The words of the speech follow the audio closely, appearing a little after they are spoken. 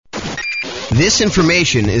This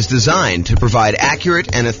information is designed to provide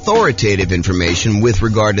accurate and authoritative information with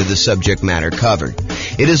regard to the subject matter covered.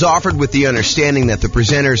 It is offered with the understanding that the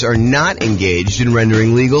presenters are not engaged in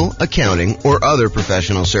rendering legal, accounting, or other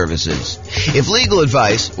professional services. If legal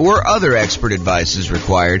advice or other expert advice is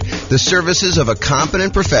required, the services of a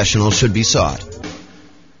competent professional should be sought.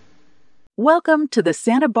 Welcome to the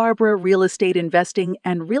Santa Barbara Real Estate Investing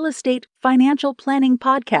and Real Estate Financial Planning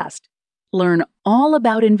Podcast. Learn all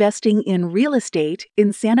about investing in real estate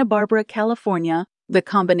in Santa Barbara, California, the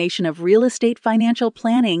combination of real estate financial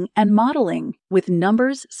planning and modeling with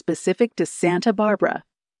numbers specific to Santa Barbara,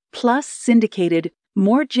 plus syndicated,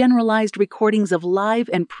 more generalized recordings of live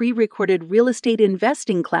and pre-recorded real estate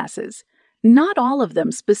investing classes, not all of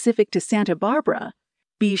them specific to Santa Barbara.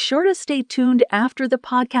 Be sure to stay tuned after the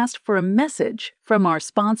podcast for a message from our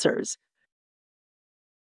sponsors.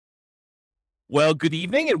 Well, good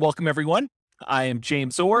evening and welcome everyone. I am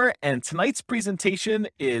James Orr, and tonight's presentation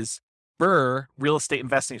is BRRRR Real Estate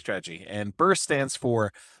Investing Strategy. And BRRRR stands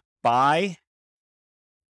for Buy,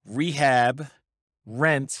 Rehab,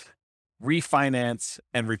 Rent, Refinance,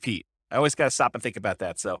 and Repeat. I always got to stop and think about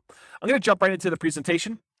that. So I'm going to jump right into the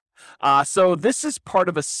presentation. So this is part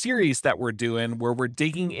of a series that we're doing where we're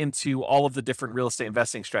digging into all of the different real estate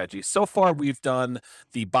investing strategies. So far, we've done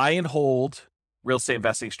the buy and hold real estate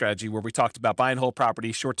investing strategy where we talked about buy and hold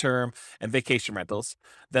property, short-term and vacation rentals.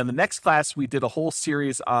 Then the next class, we did a whole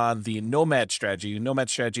series on the nomad strategy. Nomad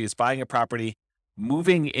strategy is buying a property,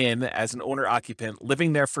 moving in as an owner-occupant,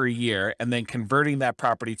 living there for a year, and then converting that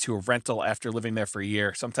property to a rental after living there for a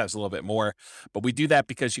year, sometimes a little bit more. But we do that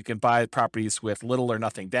because you can buy properties with little or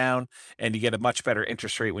nothing down, and you get a much better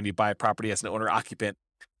interest rate when you buy a property as an owner-occupant.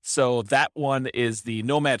 So that one is the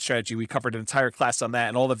nomad strategy. We covered an entire class on that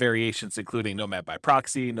and all the variations, including nomad by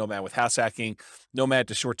proxy, nomad with house hacking, nomad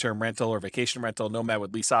to short-term rental or vacation rental, nomad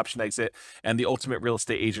with lease option exit, and the ultimate real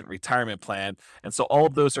estate agent retirement plan. And so all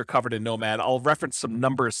of those are covered in nomad. I'll reference some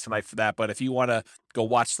numbers tonight for that, but if you want to go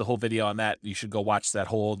watch the whole video on that, you should go watch that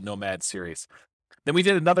whole nomad series. Then we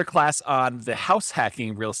did another class on the house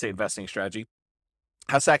hacking real estate investing strategy.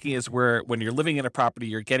 House hacking is where when you're living in a property,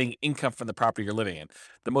 you're getting income from the property you're living in.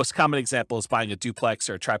 The most common example is buying a duplex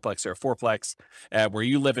or a triplex or a fourplex where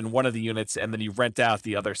you live in one of the units and then you rent out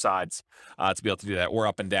the other sides to be able to do that, or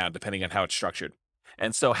up and down, depending on how it's structured.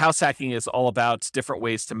 And so house hacking is all about different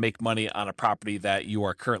ways to make money on a property that you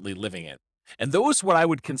are currently living in. And those what I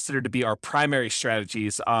would consider to be our primary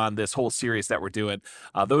strategies on this whole series that we're doing.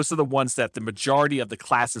 Those are the ones that the majority of the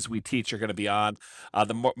classes we teach are going to be on,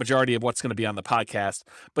 the majority of what's going to be on the podcast.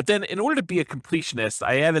 But then in order to be a completionist,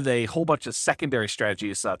 I added a whole bunch of secondary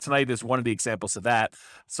strategies. Tonight is one of the examples of that.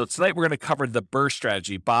 So tonight we're going to cover the BRRRR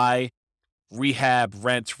strategy: buy, rehab,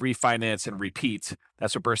 rent, refinance, and repeat.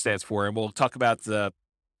 That's what BRRRR stands for. And we'll talk about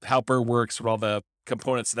how BRRRR works, what all the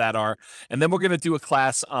components of that are. And then we're going to do a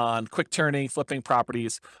class on quick turning, flipping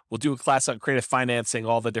properties. We'll do a class on creative financing,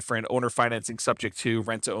 all the different owner financing subject to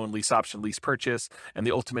rent to own, lease option, lease purchase, and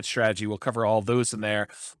the ultimate strategy. We'll cover all those in there.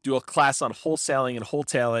 Do a class on wholesaling and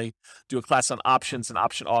wholetailing, do a class on options and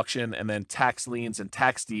option auction, and then tax liens and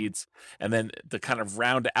tax deeds. And then to kind of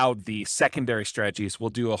round out the secondary strategies,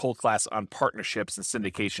 we'll do a whole class on partnerships and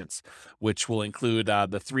syndications, which will include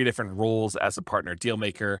the three different roles as a partner: deal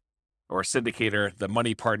maker, or syndicator, the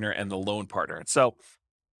money partner, and the loan partner. And so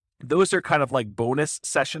those are kind of like bonus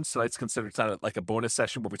sessions. So it's considered kind of like a bonus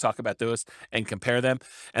session where we talk about those and compare them.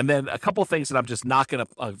 And then a couple of things that I'm just not going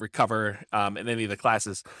to recover in any of the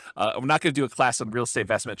classes. I'm not going to do a class on real estate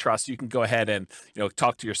investment trust. You can go ahead and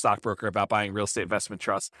talk to your stockbroker about buying real estate investment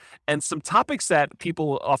trust. And some topics that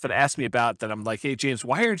people often ask me about that I'm like, hey, James,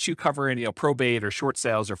 why aren't you covering probate or short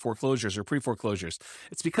sales or foreclosures or pre-foreclosures?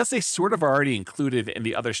 It's because they sort of are already included in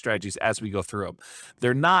the other strategies as we go through them.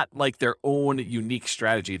 They're not like their own unique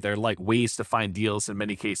strategy. They're like ways to find deals in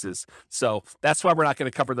many cases. So that's why we're not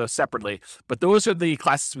going to cover those separately. But those are the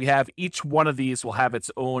classes we have. Each one of these will have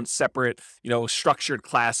its own separate, structured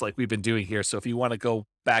class like we've been doing here. So if you want to go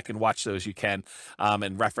back and watch those, you can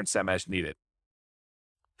and reference them as needed.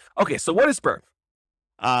 Okay, so what is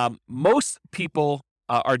BRRRR? Most people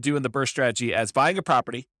are doing the BRRRR strategy as buying a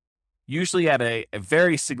property, usually at a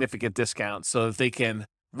very significant discount so that they can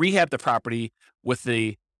rehab the property with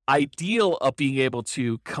the ideal of being able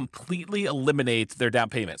to completely eliminate their down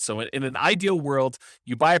payment. So in an ideal world,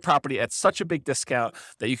 you buy a property at such a big discount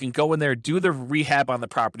that you can go in there, do the rehab on the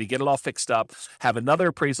property, get it all fixed up, have another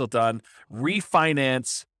appraisal done,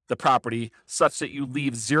 refinance the property such that you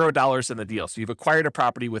leave $0 in the deal. So you've acquired a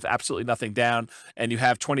property with absolutely nothing down and you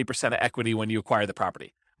have 20% of equity when you acquire the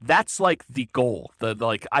property. That's like the goal, the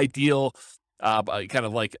like ideal kind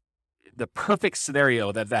of like the perfect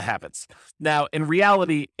scenario that happens. Now, in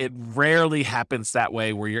reality, it rarely happens that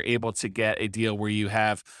way where you're able to get a deal where you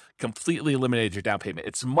have completely eliminated your down payment.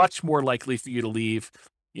 It's much more likely for you to leave,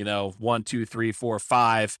 1, 2, 3, 4,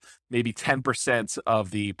 5, maybe 10%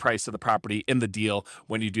 of the price of the property in the deal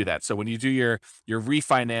when you do that. So when you do your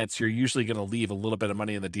refinance, you're usually going to leave a little bit of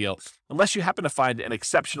money in the deal, unless you happen to find an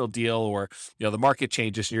exceptional deal, or the market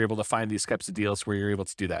changes and you're able to find these types of deals where you're able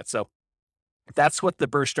to do that. So that's what the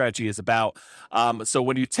BRRRR strategy is about. So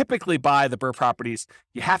when you typically buy the BRRRR properties,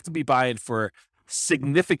 you have to be buying for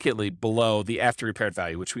significantly below the after repaired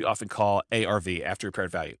value, which we often call ARV, after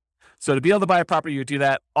repaired value. So to be able to buy a property, you do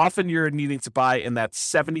that. Often you're needing to buy in that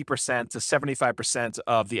 70% to 75%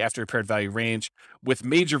 of the after repaired value range. With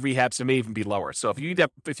major rehabs, it may even be lower. So if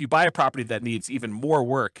you buy a property that needs even more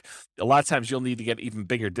work, a lot of times you'll need to get even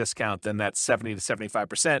bigger discount than that 70 to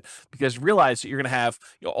 75%, because realize that you're going to have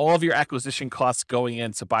all of your acquisition costs going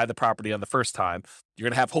in to buy the property on the first time. You're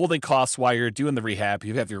going to have holding costs while you're doing the rehab.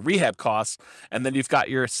 You have your rehab costs, and then you've got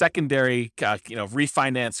your secondary,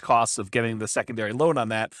 refinance costs of getting the secondary loan on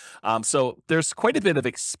that. So there's quite a bit of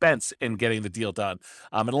expense in getting the deal done.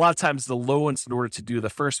 And a lot of times the loans, in order to do the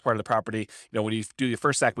first part of the property, when you do your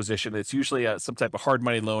first acquisition, it's usually some type of hard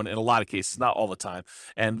money loan in a lot of cases, not all the time.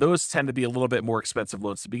 And those tend to be a little bit more expensive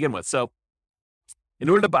loans to begin with. So in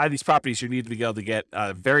order to buy these properties, you need to be able to get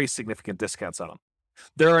very significant discounts on them.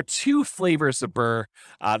 There are two flavors of BRRRR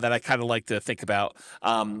that I kind of like to think about.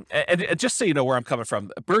 And just so you know where I'm coming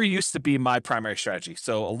from, BRRRR used to be my primary strategy.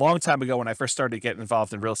 So a long time ago, when I first started getting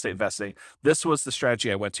involved in real estate investing, this was the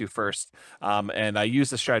strategy I went to first. And I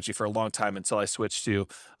used the strategy for a long time until I switched to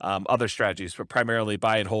other strategies, but primarily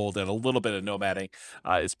buy and hold and a little bit of nomading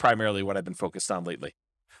is primarily what I've been focused on lately.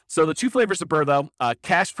 So the two flavors of BRRRR, though,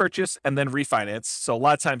 cash purchase and then refinance. So a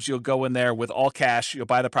lot of times you'll go in there with all cash, you'll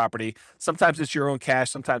buy the property. Sometimes it's your own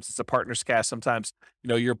cash, sometimes it's a partner's cash, sometimes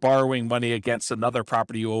you're borrowing money against another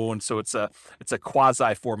property you own. So it's a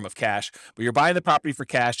quasi form of cash, but you're buying the property for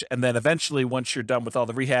cash, and then eventually, once you're done with all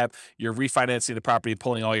the rehab, you're refinancing the property and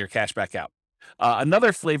pulling all your cash back out.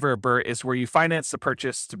 Another flavor of BRRRR is where you finance the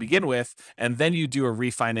purchase to begin with, and then you do a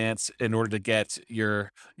refinance in order to get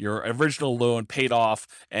your original loan paid off,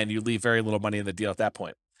 and you leave very little money in the deal at that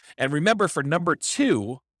point. And remember, for number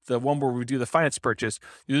two, the one where we do the finance purchase,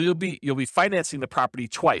 you'll be financing the property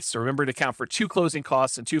twice. So remember to account for 2 closing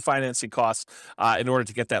costs and 2 financing costs in order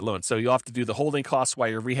to get that loan. So you'll have to do the holding costs while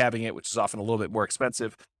you're rehabbing it, which is often a little bit more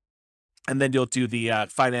expensive. And then you'll do the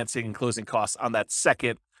financing and closing costs on that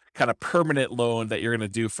second kind of permanent loan that you're going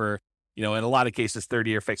to do for, in a lot of cases,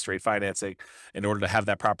 30-year fixed rate financing in order to have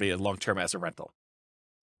that property long-term as a rental.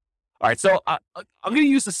 All right, so I'm going to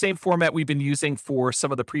use the same format we've been using for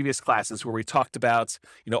some of the previous classes where we talked about,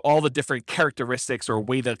 all the different characteristics or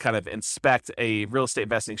way to kind of inspect a real estate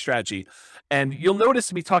investing strategy. And you'll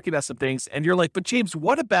notice me talking about some things, and you're like, but James,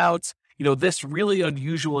 what about this really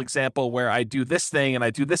unusual example where I do this thing and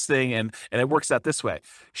I do this thing and it works out this way?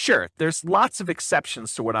 Sure, there's lots of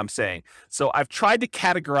exceptions to what I'm saying. So I've tried to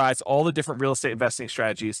categorize all the different real estate investing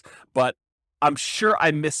strategies, but I'm sure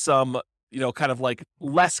I missed some, kind of like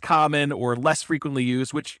less common or less frequently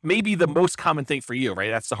used, which may be the most common thing for you,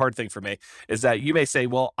 right? That's the hard thing for me, is that you may say,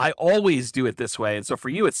 well, I always do it this way. And so for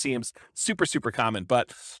you, it seems super, super common.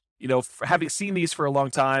 But having seen these for a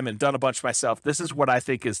long time and done a bunch myself, this is what I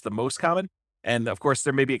think is the most common. And of course,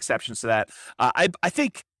 there may be exceptions to that. I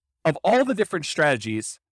think of all the different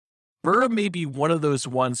strategies, BRRRR may be one of those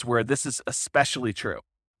ones where this is especially true,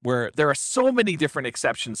 where there are so many different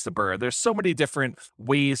exceptions to BRRRR. There's so many different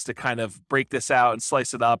ways to kind of break this out and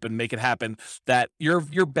slice it up and make it happen that you're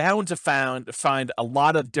bound to find a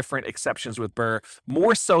lot of different exceptions with BRRRR,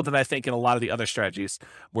 more so than I think in a lot of the other strategies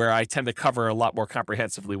where I tend to cover a lot more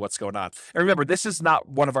comprehensively what's going on. And remember, this is not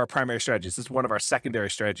one of our primary strategies. This is one of our secondary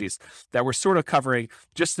strategies that we're sort of covering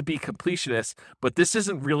just to be completionists, but this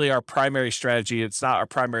isn't really our primary strategy. It's not our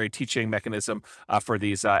primary teaching mechanism for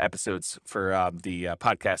these episodes for the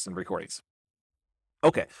podcast and recordings.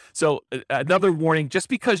 Okay, so another warning, just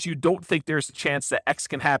because you don't think there's a chance that X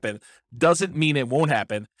can happen doesn't mean it won't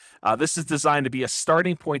happen. This is designed to be a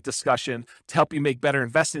starting point discussion to help you make better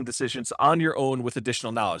investing decisions on your own with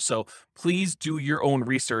additional knowledge. So please do your own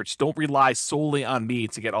research. Don't rely solely on me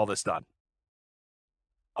to get all this done.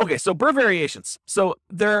 Okay, so BRRRR variations. So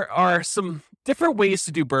there are some different ways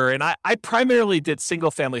to do BRRRR, and I primarily did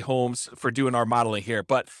single-family homes for doing our modeling here,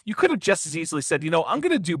 but you could have just as easily said, I'm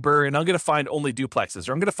going to do BRRRR, and I'm going to find only duplexes,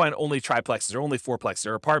 or I'm going to find only triplexes, or only fourplexes,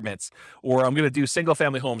 or apartments, or I'm going to do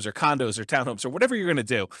single-family homes, or condos, or townhomes, or whatever you're going to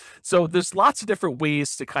do. So there's lots of different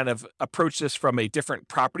ways to kind of approach this from a different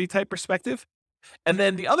property type perspective. And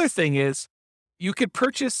then the other thing is, you could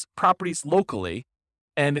purchase properties locally.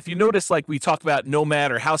 And if you notice, like we talk about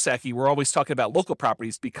nomad or house hacking, we're always talking about local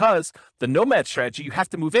properties because the nomad strategy, you have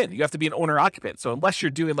to move in. You have to be an owner occupant. So unless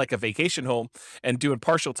you're doing like a vacation home and doing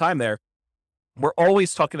partial time there, we're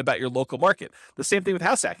always talking about your local market. The same thing with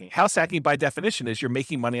house hacking. House hacking, by definition, is you're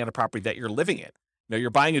making money on a property that you're living in. You're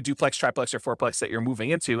buying a duplex, triplex, or fourplex that you're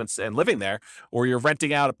moving into and living there, or you're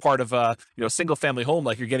renting out a part of a single family home,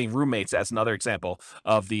 like you're getting roommates, as another example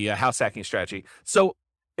of the house hacking strategy. So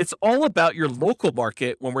it's all about your local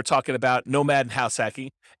market when we're talking about nomad and house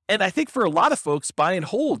hacking. And I think for a lot of folks, buy and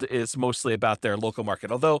hold is mostly about their local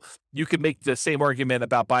market, although you could make the same argument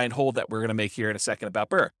about buy and hold that we're going to make here in a second about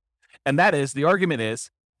BRRRR. And that is, the argument is,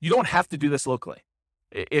 you don't have to do this locally.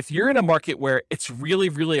 If you're in a market where it's really,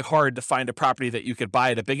 really hard to find a property that you could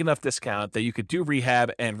buy at a big enough discount that you could do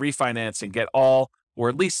rehab and refinance and get all, or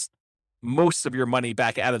at least most of your money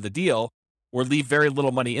back out of the deal, or leave very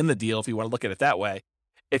little money in the deal, if you want to look at it that way.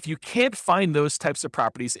 If you can't find those types of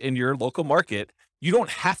properties in your local market, you don't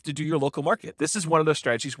have to do your local market. This is one of those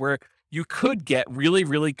strategies where you could get really,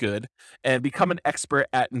 really good and become an expert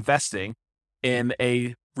at investing in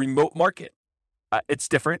a remote market. It's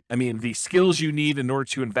different. I mean, the skills you need in order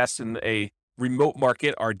to invest in a remote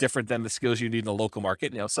market are different than the skills you need in a local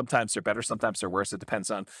market. Sometimes they're better, sometimes they're worse. It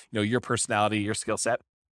depends on, your personality, your skill set.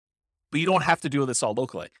 But you don't have to do this all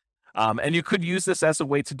locally. And you could use this as a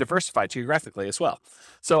way to diversify geographically as well.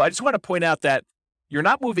 So I just want to point out that you're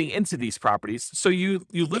not moving into these properties. So you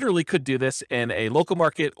literally could do this in a local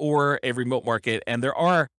market or a remote market. And there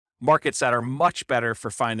are markets that are much better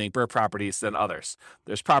for finding BRRRR properties than others.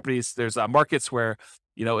 There's markets where,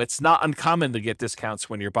 it's not uncommon to get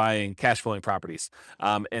discounts when you're buying cash flowing properties.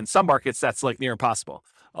 In some markets, that's like near impossible.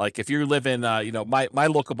 Like if you live in, my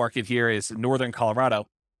local market here is northern Colorado.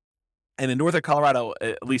 And in northern Colorado,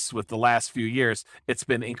 at least with the last few years, it's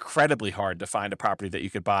been incredibly hard to find a property that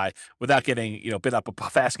you could buy without getting, bid up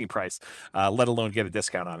above asking price, let alone get a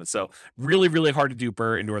discount on it. So really, really hard to do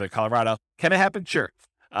BRRRR in northern Colorado. Can it happen? Sure.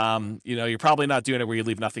 You're probably not doing it where you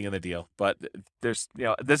leave nothing in the deal, but there's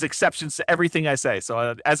exceptions to everything I say.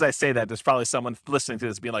 So as I say that, there's probably someone listening to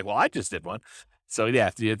this being like, well, I just did one. So yeah,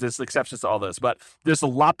 there's exceptions to all those, but there's a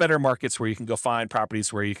lot better markets where you can go find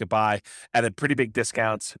properties where you could buy at a pretty big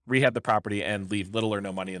discount, rehab the property, and leave little or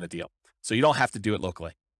no money in the deal. So you don't have to do it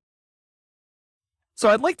locally. So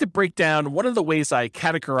I'd like to break down one of the ways I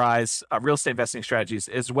categorize real estate investing strategies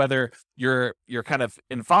is whether you're kind of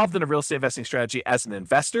involved in a real estate investing strategy as an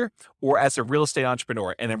investor or as a real estate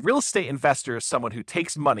entrepreneur. And a real estate investor is someone who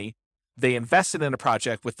takes money, they invest it in a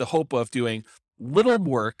project with the hope of doing little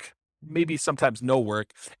work, maybe sometimes no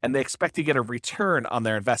work, and they expect to get a return on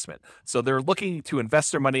their investment. So they're looking to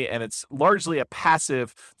invest their money, and it's largely a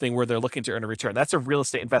passive thing where they're looking to earn a return. That's a real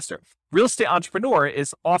estate investor. Real estate entrepreneur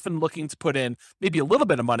is often looking to put in maybe a little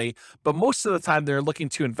bit of money, but most of the time they're looking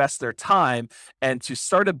to invest their time and to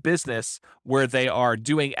start a business where they are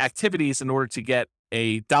doing activities in order to get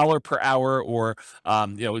a dollar per hour or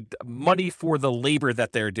money for the labor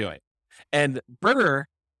that they're doing. And BRRRR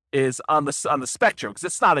is on the spectrum, because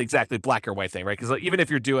it's not exactly black or white thing, right? Because even if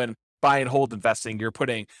you're doing buy and hold investing, you're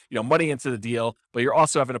putting money into the deal, but you're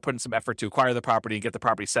also having to put in some effort to acquire the property and get the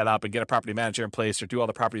property set up and get a property manager in place or do all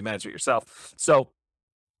the property management yourself. So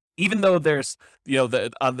even though there's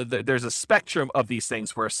there's a spectrum of these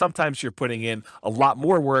things where sometimes you're putting in a lot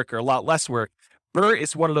more work or a lot less work, BRRRR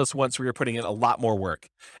is one of those ones where you're putting in a lot more work.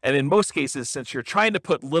 And in most cases, since you're trying to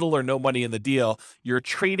put little or no money in the deal, you're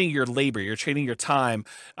trading your labor, you're trading your time,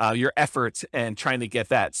 your efforts, and trying to get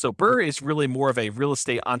that. So BRRRR is really more of a real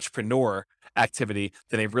estate entrepreneur activity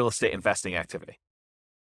than a real estate investing activity.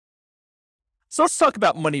 So let's talk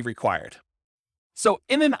about money required. So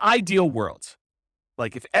in an ideal world,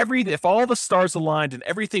 like if all the stars aligned and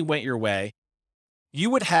everything went your way, you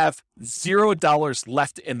would have $0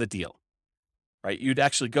 left in the deal. Right? You'd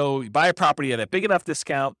actually go buy a property at a big enough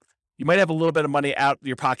discount. You might have a little bit of money out of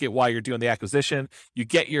your pocket while you're doing the acquisition. You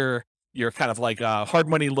get your kind of like a hard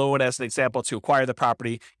money loan, as an example, to acquire the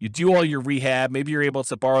property. You do all your rehab. Maybe you're able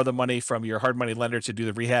to borrow the money from your hard money lender to do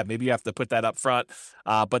the rehab. Maybe you have to put that up front.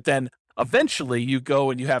 But then eventually you go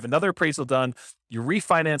and you have another appraisal done. You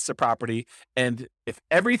refinance the property. And if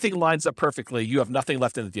everything lines up perfectly, you have nothing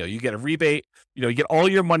left in the deal. You get a rebate. You get all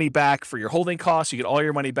your money back for your holding costs. You get all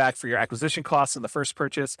your money back for your acquisition costs in the first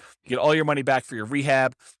purchase. You get all your money back for your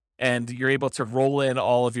rehab. And you're able to roll in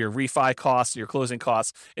all of your refi costs, your closing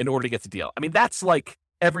costs in order to get the deal. I mean, that's like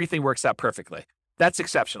everything works out perfectly. That's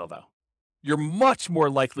exceptional, though. You're much more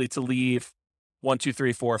likely to leave 1, 2,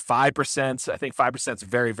 3, 4, 5%. I think 5% is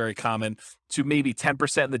very, very common, to maybe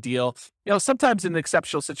 10% in the deal. Sometimes in an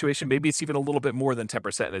exceptional situation, maybe it's even a little bit more than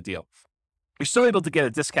 10% in a deal. You're still able to get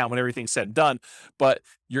a discount when everything's said and done, but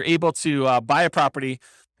you're able to buy a property,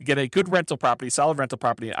 get a good rental property, solid rental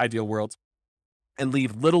property in ideal world, and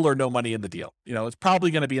leave little or no money in the deal. It's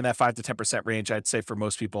probably going to be in that 5 to 10% range, I'd say, for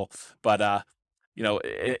most people. But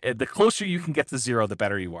the closer you can get to zero, the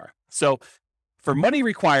better you are. So for money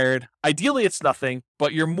required, ideally it's nothing,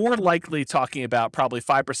 but you're more likely talking about probably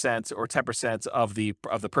 5% or 10% of the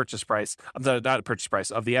purchase price, not the purchase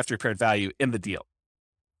price, of the after repaired value in the deal.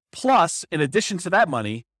 Plus, in addition to that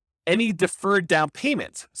money, any deferred down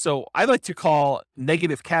payment. So I like to call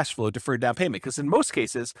negative cash flow deferred down payment, because in most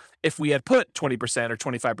cases, if we had put 20% or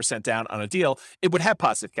 25% down on a deal, it would have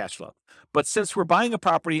positive cash flow. But since we're buying a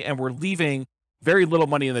property and we're leaving very little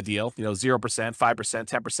money in the deal, 0%,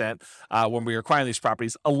 5%, 10%, when we're acquiring these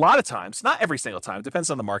properties, a lot of times, not every single time, depends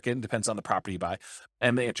on the market and depends on the property you buy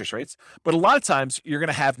and the interest rates, but a lot of times you're going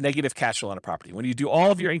to have negative cash flow on a property. When you do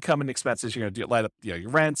all of your income and expenses, you're going to light up your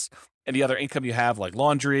rents, any other income you have like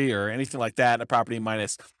laundry or anything like that in a property,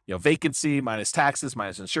 minus vacancy, minus taxes,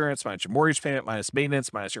 minus insurance, minus your mortgage payment, minus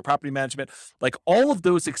maintenance, minus your property management, like all of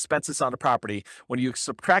those expenses on a property, when you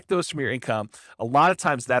subtract those from your income, a lot of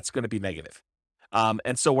times that's going to be negative.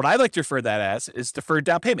 And so what I like to refer to that as is deferred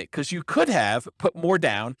down payment, because you could have put more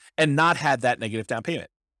down and not had that negative down payment,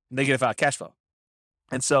 negative cash flow.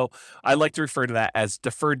 And so I like to refer to that as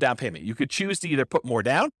deferred down payment. You could choose to either put more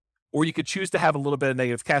down, or you could choose to have a little bit of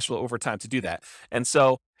negative cash flow over time to do that. And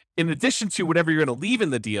so in addition to whatever you're going to leave in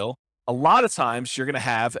the deal, a lot of times you're going to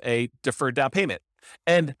have a deferred down payment.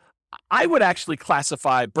 And I would actually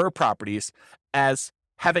classify BRRRR properties as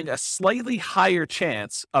having a slightly higher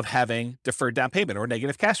chance of having deferred down payment or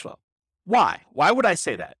negative cash flow. Why? Why would I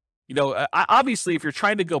say that? Obviously, if you're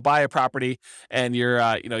trying to go buy a property and you're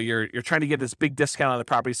trying to get this big discount on the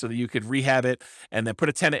property so that you could rehab it and then put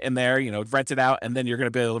a tenant in there, rent it out, and then you're going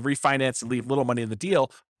to be able to refinance and leave little money in the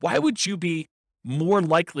deal, why would you be more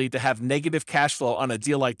likely to have negative cash flow on a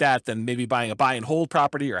deal like that than maybe buying a buy and hold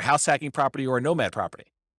property or a house hacking property or a nomad property?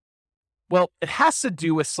 Well, it has to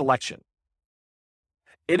do with selection.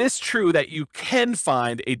 It is true that you can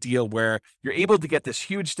find a deal where you're able to get this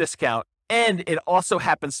huge discount and it also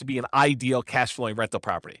happens to be an ideal cash flowing rental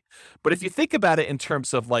property. But if you think about it in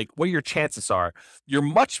terms of like what your chances are, you're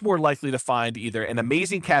much more likely to find either an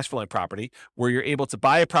amazing cash flowing property where you're able to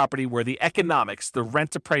buy a property where the economics, the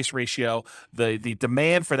rent to price ratio, the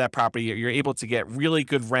demand for that property, you're able to get really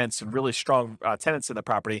good rents and really strong tenants in the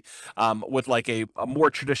property, with like a more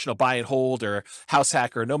traditional buy and hold or house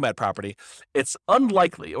hack or nomad property. It's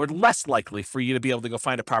unlikely or less likely for you to be able to go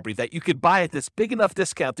find a property that you could buy at this big enough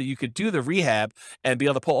discount that you could do the rehab and be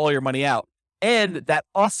able to pull all your money out. And that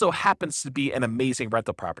also happens to be an amazing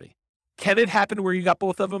rental property. Can it happen where you got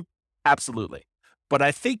both of them? Absolutely. But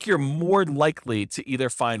I think you're more likely to either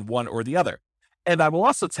find one or the other. And I will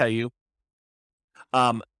also tell you,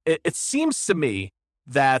 it seems to me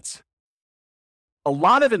that a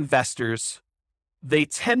lot of investors, they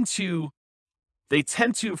tend to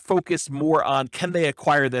focus more on can they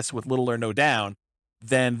acquire this with little or no down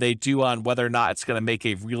than they do on whether or not it's going to make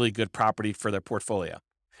a really good property for their portfolio.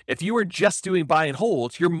 If you were just doing buy and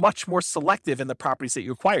hold, you're much more selective in the properties that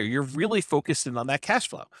you acquire. You're really focused in on that cash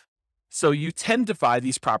flow. So you tend to buy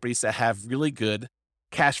these properties that have really good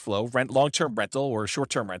cash flow, long-term rental or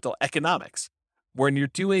short-term rental economics. When you're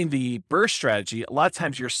doing the BRRRR strategy, a lot of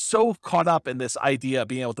times you're so caught up in this idea of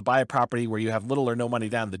being able to buy a property where you have little or no money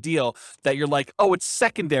down the deal that you're like, oh, it's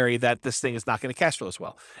secondary that this thing is not going to cash flow as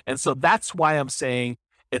well. And so that's why I'm saying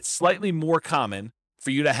it's slightly more common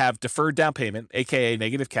for you to have deferred down payment, aka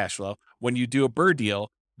negative cash flow, when you do a BRRRR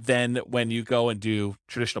deal than when you go and do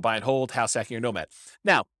traditional buy and hold, house hacking, or nomad.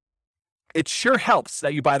 Now, it sure helps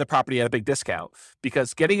that you buy the property at a big discount,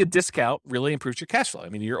 because getting a discount really improves your cash flow. I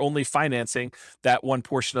mean, you're only financing that one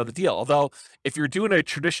portion of the deal. Although if you're doing a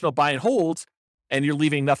traditional buy and hold and you're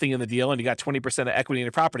leaving nothing in the deal and you got 20% of equity in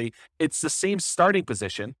your property, it's the same starting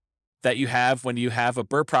position that you have when you have a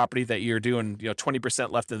BRRRR property that you're doing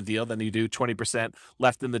 20% left in the deal, then you do 20%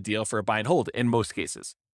 left in the deal for a buy and hold in most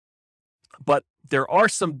cases. But there are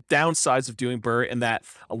some downsides of doing BRRRR in that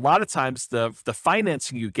a lot of times the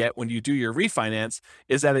financing you get when you do your refinance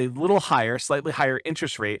is at a little higher, slightly higher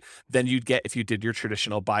interest rate than you'd get if you did your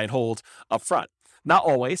traditional buy and hold up front. Not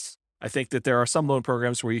always. I think that there are some loan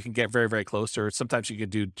programs where you can get very, very close, or sometimes you can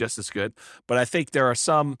do just as good. But I think there are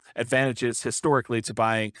some advantages historically to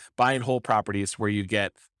buying buy and hold properties where you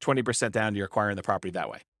get 20% down, you're acquiring the property that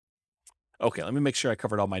way. Okay, let me make sure I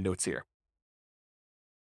covered all my notes here.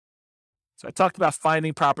 So I talked about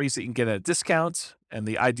finding properties that you can get at a discount, and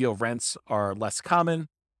the ideal rents are less common.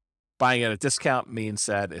 Buying at a discount means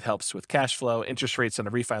that it helps with cash flow. Interest rates on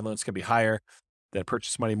the refi loans can be higher. than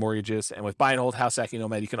purchase money mortgages. And with buy and hold, house hacking,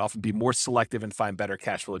 nomad, you can often be more selective and find better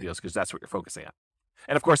cash flow deals because that's what you're focusing on.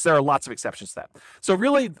 And of course, there are lots of exceptions to that. So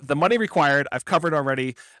really, the money required, I've covered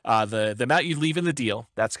already. The amount you leave in the deal,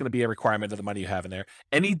 that's going to be a requirement of the money you have in there.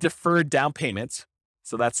 Any deferred down payments,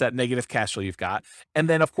 so that's that negative cash flow you've got. And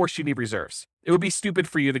then, of course, you need reserves. It would be stupid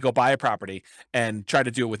for you to go buy a property and try to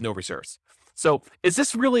do it with no reserves. So is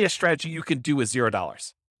this really a strategy you can do with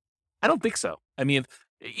 $0? I don't think so. I mean,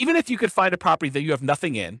 even if you could find a property that you have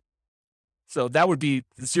nothing in, so that would be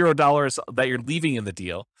 $0 that you're leaving in the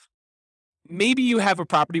deal. Maybe you have a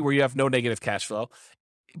property where you have no negative cash flow,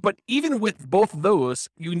 but even with both of those,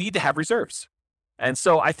 you need to have reserves. And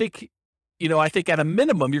so I think at a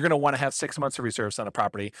minimum, you're going to want to have 6 months of reserves on a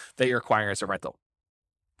property that you're acquiring as a rental.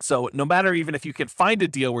 So no matter even if you can find a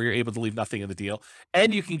deal where you're able to leave nothing in the deal,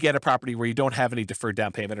 and you can get a property where you don't have any deferred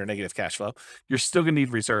down payment or negative cash flow, you're still going to need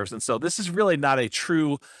reserves. And so this is really not a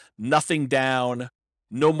true nothing down,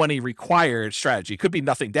 no money required strategy. It could be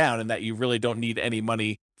nothing down in that you really don't need any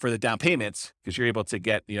money for the down payments because you're able to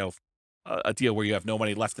get, a deal where you have no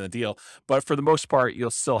money left in the deal. But for the most part, you'll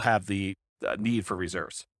still have the need for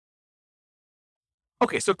reserves.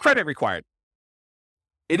 Okay, so credit required.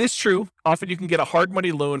 It is true. Often you can get a hard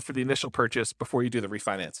money loan for the initial purchase before you do the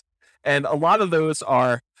refinance. And a lot of those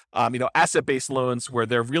are, asset-based loans where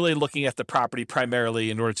they're really looking at the property primarily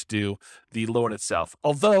in order to do the loan itself.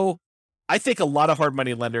 Although I think a lot of hard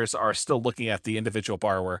money lenders are still looking at the individual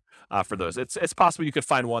borrower for those. It's possible you could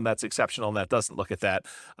find one that's exceptional and that doesn't look at that.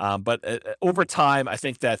 But over time, I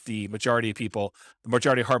think that the majority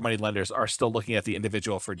of hard money lenders are still looking at the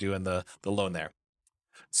individual for doing the loan there.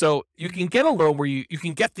 So you can get a loan where you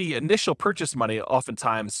can get the initial purchase money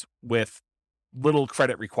oftentimes with little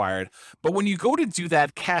credit required. But when you go to do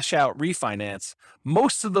that cash out refinance,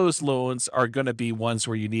 most of those loans are going to be ones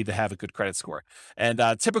where you need to have a good credit score. And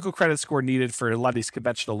typical credit score needed for a lot of these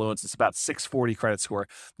conventional loans is about 640 credit score.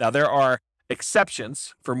 Now, there are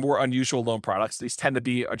exceptions for more unusual loan products. These tend to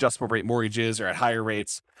be adjustable rate mortgages or at higher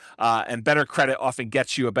rates, and better credit often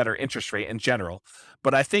gets you a better interest rate in general.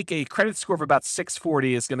 But I think a credit score of about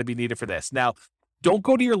 640 is going to be needed for this. Now, don't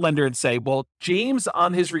go to your lender and say, well, James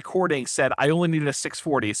on his recording said I only needed a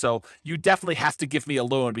 640, so you definitely have to give me a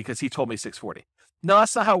loan because he told me 640. No,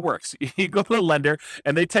 that's not how it works. You go to the lender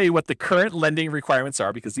and they tell you what the current lending requirements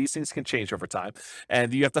are because these things can change over time.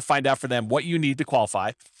 And you have to find out for them what you need to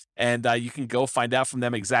qualify. And you can go find out from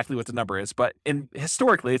them exactly what the number is. But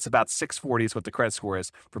historically, it's about 640 is what the credit score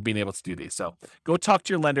is for being able to do these. So go talk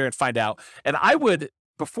to your lender and find out. And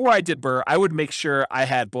before I did BRRRR, I would make sure I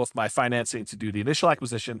had both my financing to do the initial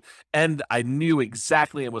acquisition and I knew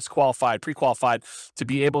exactly and was pre-qualified to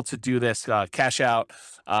be able to do this cash out,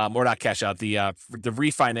 or not cash out, the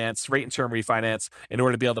refinance, rate and term refinance in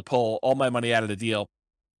order to be able to pull all my money out of the deal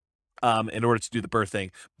in order to do the BRRRR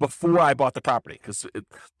thing before I bought the property. Because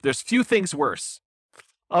there's few things worse.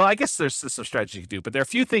 I guess there's some strategy you can do, but there are a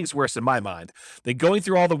few things worse in my mind than going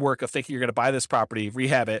through all the work of thinking you're going to buy this property,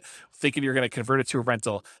 rehab it, thinking you're going to convert it to a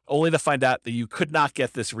rental, only to find out that you could not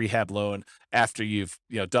get this rehab loan after you've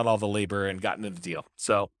done all the labor and gotten in the deal.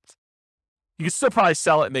 So you can still probably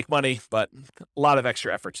sell it and make money, but a lot of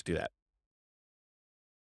extra effort to do that.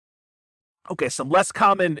 Okay, some less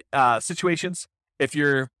common situations. If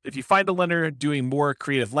you find a lender doing more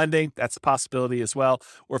creative lending, that's a possibility as well.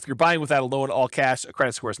 Or if you're buying without a loan, all cash, a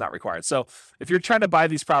credit score is not required. So if you're trying to buy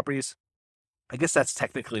these properties, I guess that's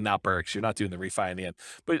technically not BRRRR because you're not doing the refi in the end.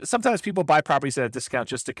 But sometimes people buy properties at a discount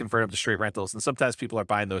just to convert them to straight rentals. And sometimes people are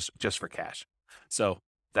buying those just for cash. So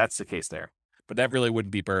that's the case there. But that really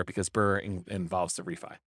wouldn't be BRRRR because BRRRR involves the refi.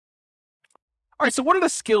 All right, so what are the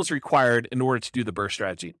skills required in order to do the BRRRR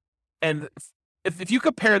strategy? And if you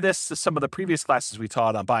compare this to some of the previous classes we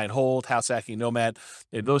taught on buy and hold, house hacking, nomad,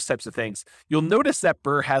 those types of things, you'll notice that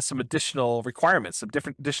BRRRR has some additional requirements, some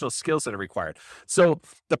different additional skills that are required. So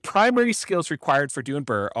the primary skills required for doing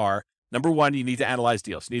BRRRR are, number one, you need to analyze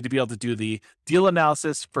deals. You need to be able to do the deal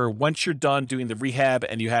analysis for once you're done doing the rehab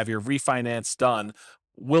and you have your refinance done,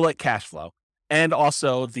 will it cash flow? And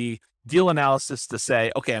also the deal analysis to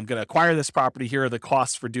say, okay, I'm going to acquire this property. Here are the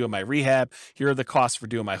costs for doing my rehab. Here are the costs for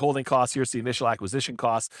doing my holding costs. Here's the initial acquisition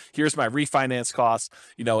costs. Here's my refinance costs,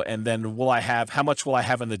 and then how much will I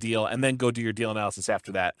have in the deal? And then go do your deal analysis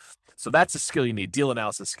after that. So that's a skill you need, deal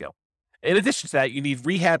analysis skill. In addition to that, you need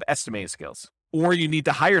rehab estimating skills, or you need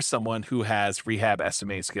to hire someone who has rehab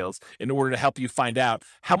estimating skills in order to help you find out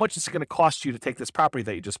how much it's going to cost you to take this property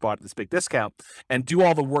that you just bought at this big discount and do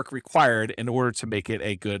all the work required in order to make it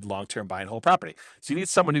a good long-term buy and hold property. So you need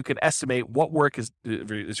someone who can estimate what work is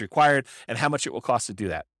required and how much it will cost to do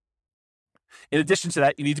that. In addition to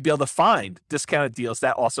that, you need to be able to find discounted deals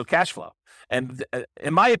that also cash flow. And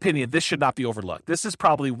in my opinion, this should not be overlooked. This is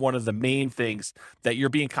probably one of the main things that you're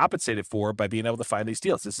being compensated for by being able to find these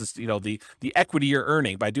deals. This is, the equity you're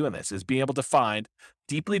earning by doing this is being able to find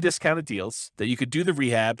deeply discounted deals that you could do the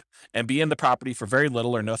rehab and be in the property for very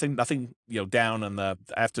little or nothing, down on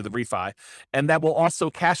after the refi. And that will also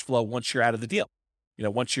cash flow once you're out of the deal,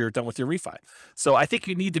 once you're done with your refi. So I think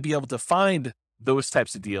you need to be able to find those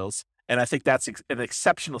types of deals. And I think that's an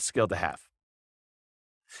exceptional skill to have.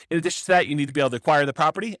 In addition to that, you need to be able to acquire the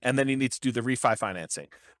property, and then you need to do the refi financing.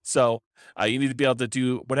 So you need to be able to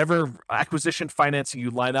do whatever acquisition financing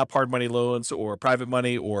you line up, hard money loans or private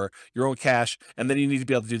money or your own cash, and then you need to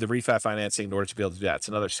be able to do the refi financing in order to be able to do that. It's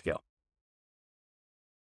another skill.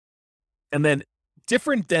 And then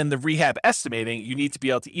different than the rehab estimating, you need to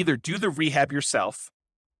be able to either do the rehab yourself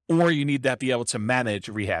or you need to be able to manage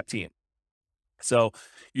a rehab team. So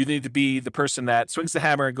you need to be the person that swings the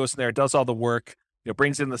hammer and goes in there, does all the work,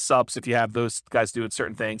 brings in the subs if you have those guys doing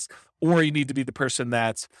certain things, or you need to be the person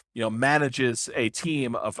that, manages a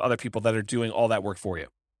team of other people that are doing all that work for you.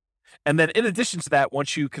 And then in addition to that,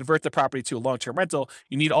 once you convert the property to a long-term rental,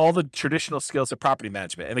 you need all the traditional skills of property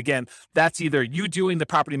management. And again, that's either you doing the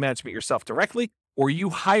property management yourself directly or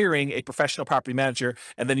you hiring a professional property manager,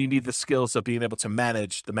 and then you need the skills of being able to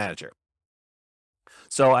manage the manager.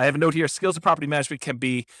 So I have a note here, skills of property management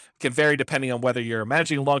can vary depending on whether you're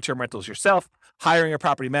managing long-term rentals yourself, hiring a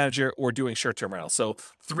property manager, or doing short-term rentals. So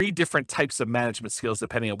 3 different types of management skills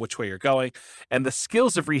depending on which way you're going. And the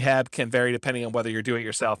skills of rehab can vary depending on whether you're doing it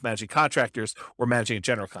yourself, managing contractors, or managing a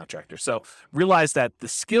general contractor. So realize that the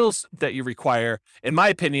skills that you require, in my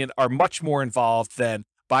opinion, are much more involved than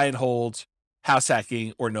buy and hold, house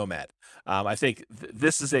hacking, or nomad. I think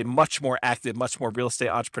this is a much more active, much more real estate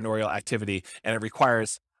entrepreneurial activity, and it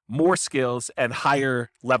requires more skills and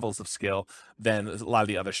higher levels of skill than a lot of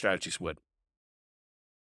the other strategies would.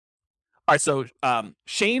 All right, so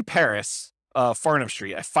Shane Paris of Farnham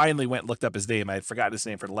Street, I finally went and looked up his name. I had forgotten his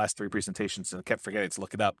name for the last 3 presentations and kept forgetting to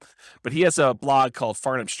look it up. But he has a blog called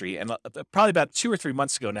Farnham Street, and probably about 2 or 3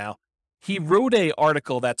 months ago now, he wrote an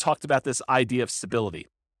article that talked about this idea of stability.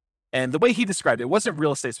 And the way he described it wasn't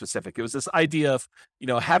real estate specific. It was this idea of,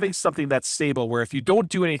 having something that's stable where if you don't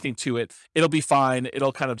do anything to it, it'll be fine.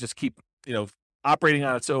 It'll kind of just keep, operating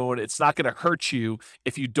on its own. It's not going to hurt you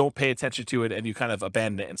if you don't pay attention to it and you kind of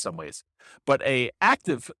abandon it in some ways. But a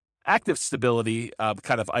active stability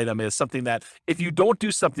kind of item is something that if you don't do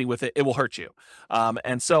something with it, it will hurt you.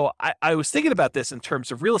 And so I was thinking about this in terms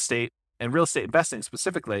of real estate and real estate investing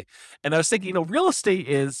specifically. And I was thinking, real estate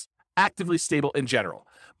is actively stable in general.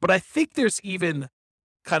 But I think there's even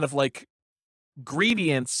kind of like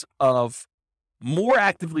gradients of more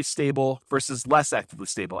actively stable versus less actively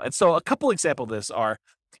stable. And so a couple examples of this are,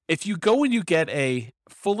 if you go and you get a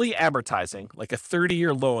fully amortizing, like a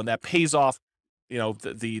 30-year loan that pays off,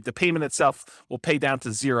 the payment itself will pay down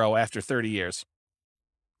to 0 after 30 years.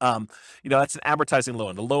 That's an amortizing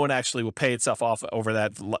loan. The loan actually will pay itself off over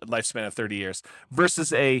that lifespan of 30 years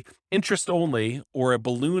versus a interest only or a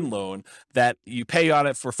balloon loan that you pay on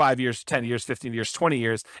it for 5 years, 10 years, 15 years, 20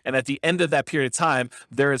 years. And at the end of that period of time,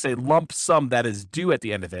 there is a lump sum that is due at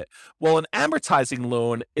the end of it. Well, an amortizing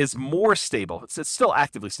loan is more stable. It's still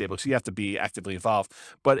actively stable, so you have to be actively involved,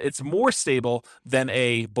 but it's more stable than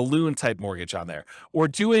a balloon type mortgage on there. Or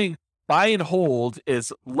doing buy and hold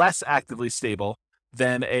is less actively stable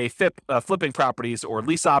than a flipping properties or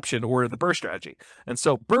lease option or the BRRRR strategy. And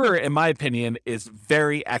so BRRRR, in my opinion, is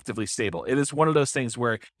very actively stable. It is one of those things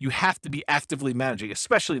where you have to be actively managing,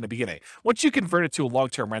 especially in the beginning. Once you convert it to a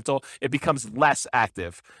long-term rental, it becomes less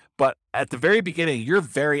active. But at the very beginning, you're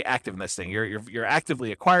very active in this thing. You're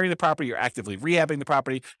actively acquiring the property, you're actively rehabbing the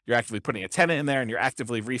property, you're actively putting a tenant in there, and you're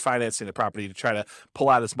actively refinancing the property to try to pull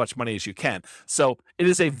out as much money as you can. So it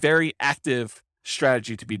is a very active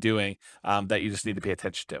strategy to be doing that you just need to pay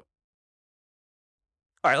attention to.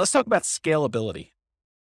 All right, let's talk about scalability.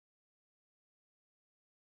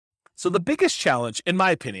 So the biggest challenge, in my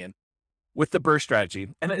opinion, with the BRRRR strategy,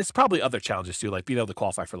 and it's probably other challenges too, like being able to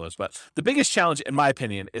qualify for loans, but the biggest challenge, in my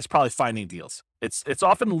opinion, is probably finding deals. It's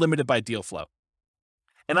often limited by deal flow.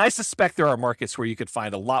 And I suspect there are markets where you could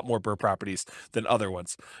find a lot more BRRRR properties than other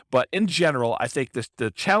ones. But in general, I think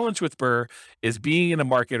the challenge with BRRRR is being in a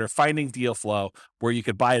market or finding deal flow where you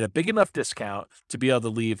could buy at a big enough discount to be able to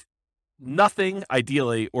leave nothing,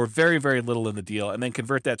 ideally, or very, very little in the deal, and then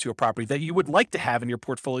convert that to a property that you would like to have in your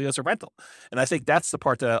portfolio as a rental. And I think that's the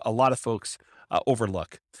part that a lot of folks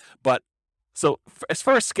overlook. But So as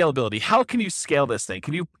far as scalability, how can you scale this thing?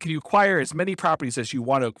 Can you acquire as many properties as you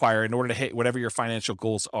want to acquire in order to hit whatever your financial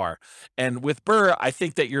goals are? And with BRRRR, I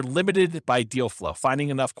think that you're limited by deal flow, finding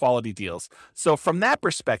enough quality deals. So from that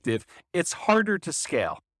perspective, it's harder to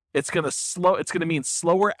scale. It's going to mean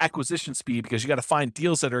slower acquisition speed because you got to find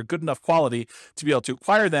deals that are good enough quality to be able to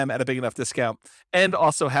acquire them at a big enough discount and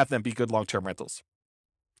also have them be good long-term rentals.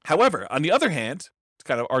 However, on the other hand, to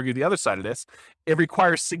kind of argue the other side of this, it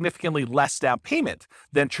requires significantly less down payment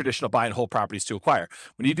than traditional buy and hold properties to acquire.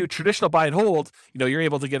 When you do traditional buy and hold, you're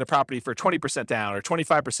able to get a property for 20% down or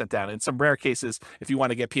 25% down. In some rare cases, if you want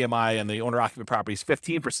to get PMI and the owner occupant properties,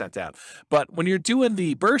 15% down. But when you're doing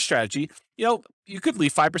the BRRRR strategy, you could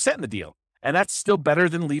leave 5% in the deal. And that's still better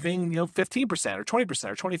than leaving, 15% or 20%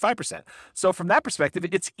 or 25%. So from that perspective,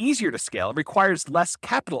 it's easier to scale. It requires less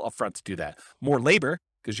capital upfront to do that. More labor,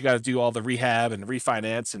 because you got to do all the rehab and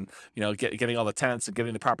refinance and, getting all the tenants and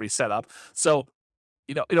getting the property set up. So,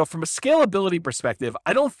 from a scalability perspective,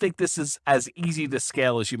 I don't think this is as easy to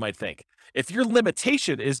scale as you might think. If your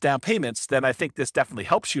limitation is down payments, then I think this definitely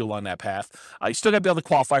helps you along that path. You still got to be able to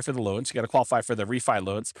qualify for the loans. You got to qualify for the refi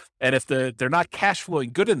loans. And if they're not cash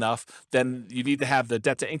flowing good enough, then you need to have the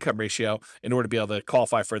debt to income ratio in order to be able to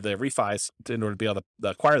qualify for the refis, in order to be able to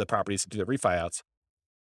acquire the properties and do the refi outs.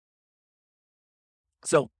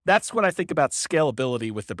 So that's what I think about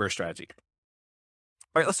scalability with the BRRRR strategy.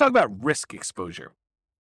 All right, let's talk about risk exposure.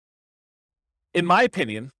 In my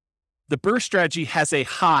opinion, the BRRRR strategy has a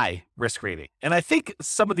high risk rating. And I think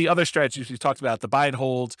some of the other strategies we talked about, the buy and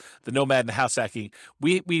hold, the nomad and the house hacking,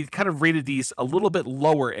 we kind of rated these a little bit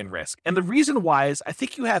lower in risk. And the reason why is I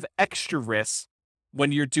think you have extra risks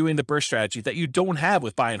when you're doing the BRRRR strategy that you don't have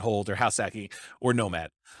with buy and hold or house hacking or nomad.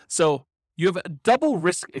 So you have a double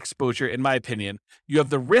risk exposure, in my opinion. You have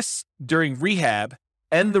the risks during rehab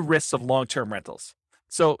and the risks of long-term rentals.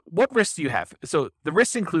 So what risks do you have? So the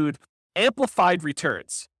risks include amplified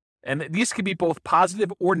returns, and these can be both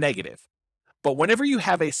positive or negative. But whenever you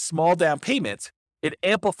have a small down payment, it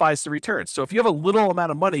amplifies the returns. So if you have a little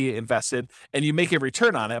amount of money invested and you make a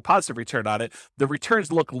return on it, a positive return on it, the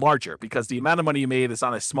returns look larger because the amount of money you made is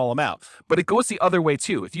on a small amount. But it goes the other way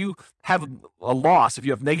too. If you have a loss, if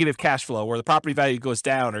you have negative cash flow or the property value goes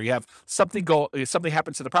down or you have something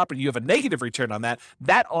happens to the property, you have a negative return on that,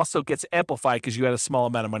 that also gets amplified because you had a small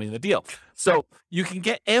amount of money in the deal. So you can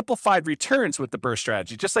get amplified returns with the BRRRR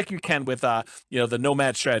strategy, just like you can with the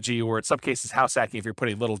nomad strategy, or in some cases house hacking if you're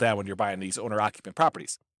putting little down when you're buying these owner occupant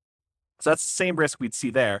properties. So that's the same risk we'd see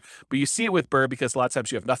there, but you see it with BRRRR because a lot of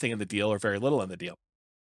times you have nothing in the deal or very little in the deal.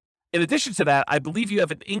 In addition to that, I believe you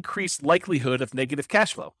have an increased likelihood of negative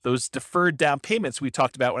cash flow, those deferred down payments we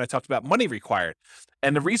talked about when I talked about money required.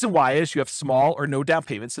 And the reason why is you have small or no down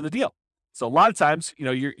payments in the deal. So a lot of times,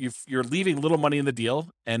 you're leaving little money in the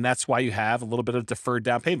deal, and that's why you have a little bit of deferred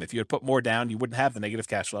down payment. If you had put more down, you wouldn't have the negative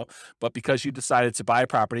cash flow. But because you decided to buy a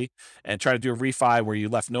property and try to do a refi where you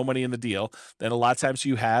left no money in the deal, then a lot of times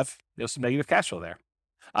you have some negative cash flow there.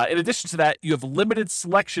 In addition to that, you have limited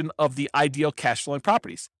selection of the ideal cash flowing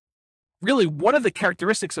properties. Really, one of the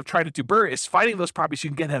characteristics of trying to do BRRRR is finding those properties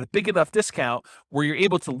you can get at a big enough discount where you're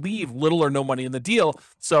able to leave little or no money in the deal.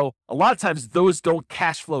 So a lot of times those don't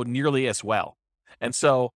cash flow nearly as well. And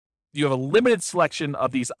so you have a limited selection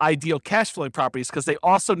of these ideal cash flowing properties because they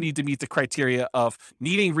also need to meet the criteria of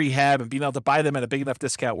needing rehab and being able to buy them at a big enough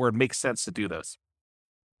discount where it makes sense to do those.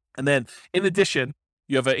 And then in addition,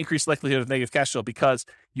 you have an increased likelihood of negative cash flow because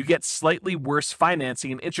you get slightly worse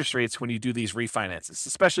financing and interest rates when you do these refinances,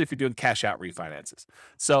 especially if you're doing cash out refinances.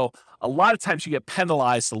 So a lot of times you get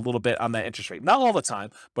penalized a little bit on that interest rate. Not all the time,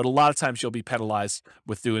 but a lot of times you'll be penalized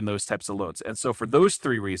with doing those types of loans. And so for those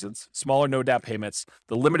three reasons, smaller no down payments,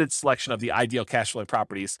 the limited selection of the ideal cash flowing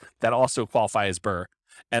properties that also qualify as BRRRR,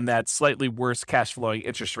 and that slightly worse cash flowing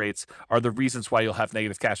interest rates are the reasons why you'll have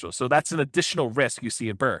negative cash flow. So that's an additional risk you see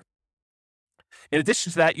in BRRRR. In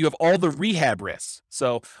addition to that, you have all the rehab risks.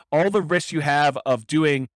 So all the risks you have of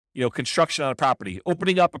doing construction on a property,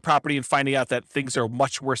 opening up a property and finding out that things are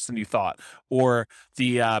much worse than you thought, or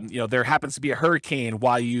there happens to be a hurricane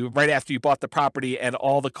right after you bought the property and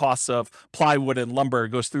all the costs of plywood and lumber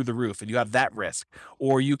goes through the roof, and you have that risk,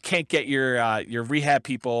 or you can't get your rehab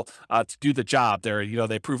people to do the job.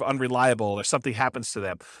 They prove unreliable, or something happens to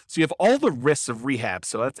them. So you have all the risks of rehab.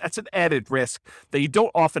 So that's an added risk that you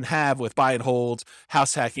don't often have with buy and hold,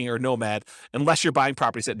 house hacking, or nomad, unless you're buying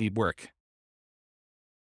properties that need work.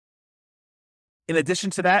 In addition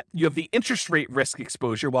to that, you have the interest rate risk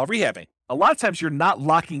exposure while rehabbing. A lot of times you're not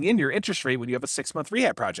locking in your interest rate when you have a 6-month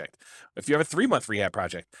rehab project. If you have a 3-month rehab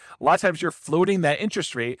project, a lot of times you're floating that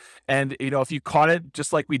interest rate. And, if you caught it,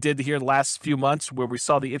 just like we did here the last few months where we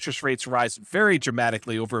saw the interest rates rise very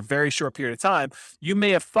dramatically over a very short period of time, you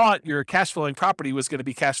may have thought your cash flowing property was going to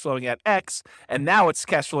be cash flowing at X. And now it's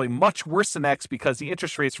cash flowing much worse than X because the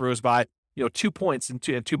interest rates rose by, 2 points in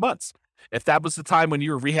 2 months. If that was the time when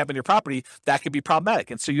you were rehabbing your property, that could be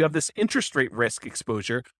problematic. And so you have this interest rate risk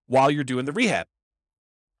exposure while you're doing the rehab.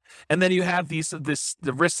 And then you have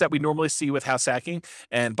the risks that we normally see with house hacking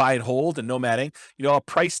and buy and hold and nomading, a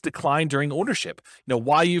price decline during ownership.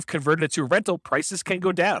 While you've converted it to a rental, prices can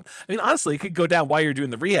go down. I mean, honestly, it could go down while you're doing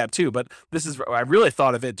the rehab too, but I really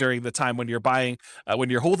thought of it during the time when you're buying, when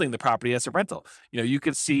you're holding the property as a rental. You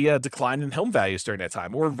could see a decline in home values during that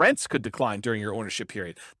time, or rents could decline during your ownership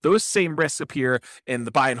period. Those same risks appear in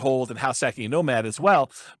the buy and hold and house hacking and nomad as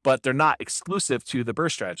well, but they're not exclusive to the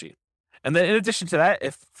BRRRR strategy. And then in addition to that,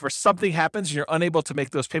 if for something happens and you're unable to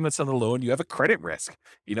make those payments on the loan, you have a credit risk.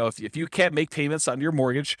 If you can't make payments on your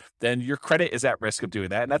mortgage, then your credit is at risk of doing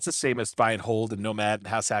that. And that's the same as buy and hold and nomad and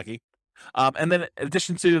house hacking. And then in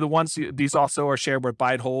addition to the ones, these also are shared with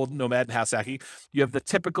buy and hold, nomad, and house hacking. You have the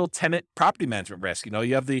typical tenant property management risk.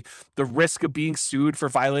 You have the risk of being sued for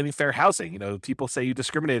violating fair housing. People say you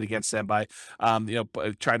discriminate against them by,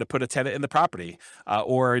 trying to put a tenant in the property,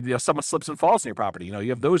 or someone slips and falls in your property. You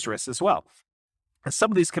have those risks as well. And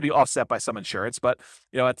some of these can be offset by some insurance, but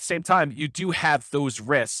at the same time, you do have those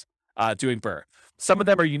risks doing BRRRR. Some of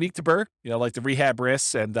them are unique to BRRRR, like the rehab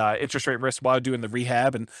risks and interest rate risks while doing the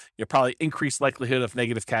rehab, and probably increased likelihood of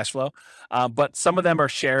negative cash flow. But some of them are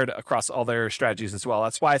shared across all their strategies as well.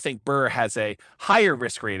 That's why I think BRRRR has a higher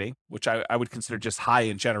risk rating, which I would consider just high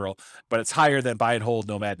in general, but it's higher than buy and hold,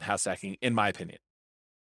 nomad, and house hacking, in my opinion.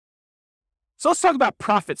 So let's talk about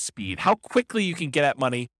profit speed, how quickly you can get at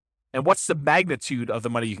money, and what's the magnitude of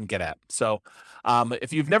the money you can get at. So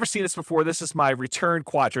if you've never seen this before, this is my return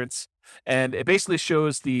quadrants. And it basically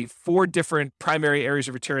shows the 4 different primary areas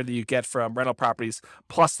of return that you get from rental properties,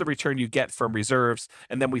 plus the return you get from reserves,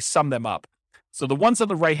 and then we sum them up. So the ones on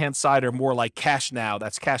the right-hand side are more like cash now.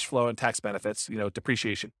 That's cash flow and tax benefits,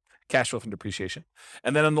 depreciation, cash flow from depreciation.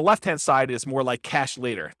 And then on the left-hand side is more like cash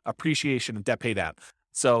later, appreciation and debt pay down.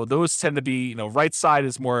 So those tend to be, right side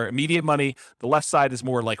is more immediate money. The left side is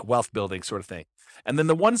more like wealth building sort of thing. And then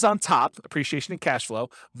the ones on top, appreciation and cash flow,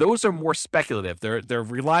 those are more speculative. They're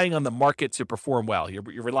relying on the market to perform well. You're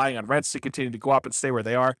relying on rents to continue to go up and stay where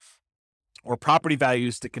they are, or property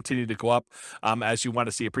values to continue to go up as you want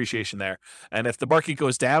to see appreciation there. And if the market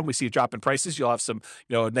goes down, we see a drop in prices, you'll have some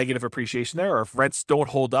negative appreciation there. Or if rents don't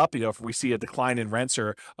hold up, if we see a decline in rents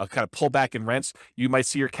or a kind of pullback in rents, you might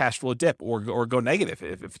see your cash flow dip or go negative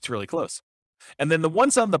if it's really close. And then the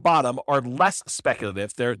ones on the bottom are less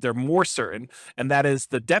speculative. They're more certain, and that is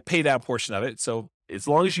the debt pay down portion of it. So as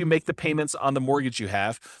long as you make the payments on the mortgage you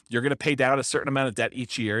have, you're going to pay down a certain amount of debt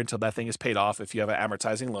each year until that thing is paid off if you have an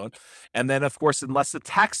amortizing loan. And then, of course, unless the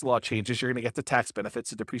tax law changes, you're going to get the tax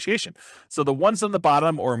benefits of depreciation. So the ones on the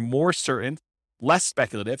bottom are more certain, less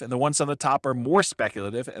speculative, and the ones on the top are more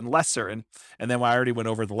speculative and less certain. And then I already went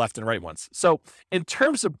over the left and right ones. So in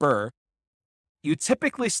terms of BRRRR, you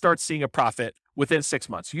typically start seeing a profit within 6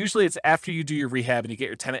 months. Usually it's after you do your rehab and you get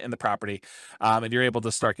your tenant in the property and you're able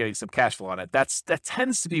to start getting some cash flow on it. That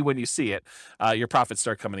tends to be when you see it, your profits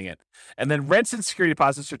start coming in. And then rents and security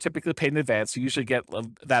deposits are typically paid in advance. So you usually get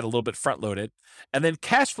that a little bit front loaded. And then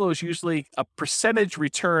cash flow is usually a percentage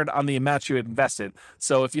return on the amount you had invested.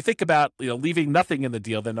 So if you think about, leaving nothing in the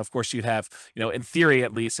deal, then of course you'd have, in theory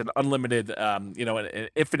at least, an unlimited, an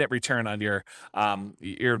infinite return on your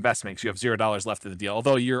investment. So you have $0 left in the deal,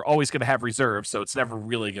 although you're always going to have reserves. So it's never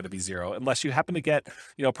really going to be zero unless you happen to get,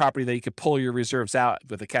 property that you could pull your reserves out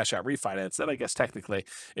with a cash out refinance. Then I guess technically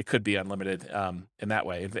it could be unlimited in that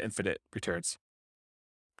way, infinite returns.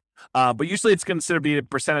 But usually it's considered to be a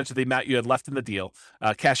percentage of the amount you had left in the deal,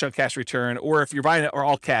 cash on cash return, or if you're buying it or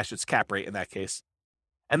all cash, it's cap rate in that case.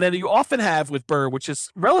 And then you often have with BRRRR, which is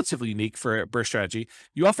relatively unique for a BRRRR strategy,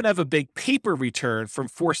 you often have a big paper return from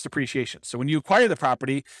forced appreciation. So when you acquire the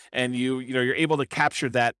property and you're able to capture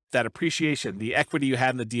that appreciation, the equity you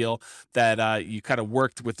had in the deal that you kind of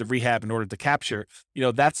worked with the rehab in order to capture,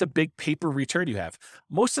 that's a big paper return you have.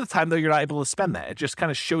 Most of the time, though, you're not able to spend that. It just kind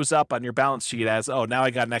of shows up on your balance sheet as, oh, now I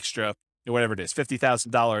got an extra, whatever it is,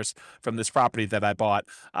 $50,000 from this property that I bought,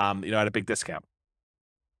 at a big discount.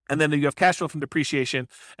 And then you have cash flow from depreciation,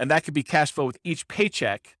 and that could be cash flow with each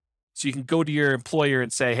paycheck. So you can go to your employer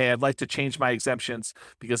and say, hey, I'd like to change my exemptions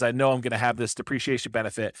because I know I'm going to have this depreciation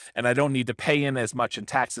benefit and I don't need to pay in as much in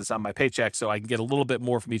taxes on my paycheck, so I can get a little bit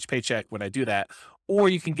more from each paycheck when I do that. or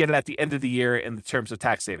you can get it at the end of the year in the terms of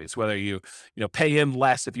tax savings, whether you pay in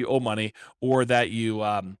less if you owe money, or that you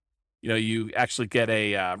actually get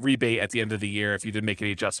a rebate at the end of the year if you didn't make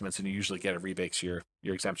any adjustments, and you usually get a rebate because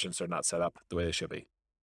your exemptions are not set up the way they should be.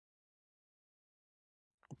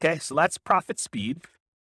 Okay, so that's profit speed.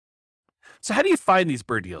 So how do you find these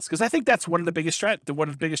BRRRR deals? Because I think that's one of the biggest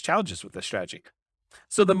challenges with this strategy.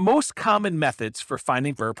 So the most common methods for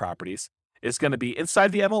finding BRRRR properties is going to be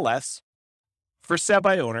inside the MLS, for sale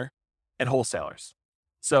by owner, and wholesalers.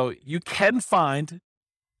 So you can find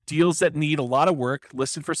deals that need a lot of work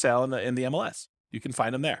listed for sale in the MLS. You can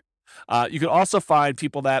find them there. You can also find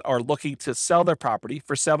people that are looking to sell their property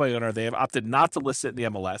for sale by owner. They have opted not to list it in the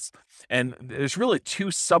MLS. And there's really two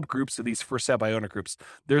subgroups of these for sale by owner groups.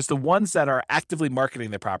 There's the ones that are actively marketing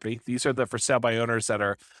their property. These are the for sale by owners that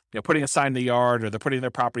are putting a sign in the yard, or they're putting their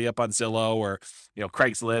property up on Zillow or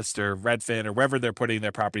Craigslist or Redfin or wherever they're putting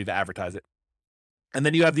their property to advertise it. And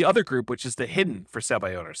then you have the other group, which is the hidden for sale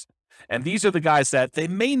by owners. And these are the guys that they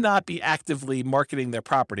may not be actively marketing their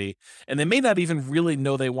property, and they may not even really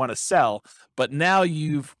know they want to sell, but now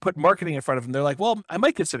you've put marketing in front of them. They're like, well, I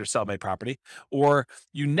might consider selling my property. Or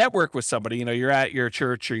you network with somebody, you're at your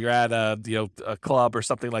church, or you're at a club or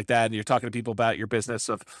something like that, and you're talking to people about your business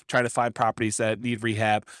of trying to find properties that need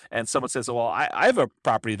rehab. And someone says, well, I have a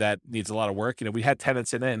property that needs a lot of work. We had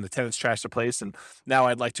tenants in it, and the tenants trashed the place, and now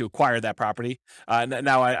I'd like to acquire that property.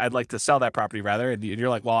 Now I'd like to sell that property rather. And you're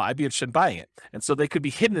like, well, I'd be interested in buying it. And so they could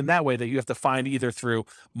be hidden in that way, that you have to find either through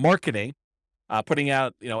marketing, putting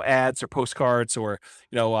out, ads or postcards, or,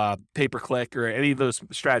 pay-per-click, or any of those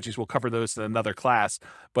strategies. We'll cover those in another class,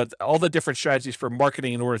 but all the different strategies for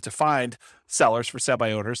marketing in order to find sellers for sale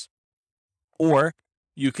by owners, or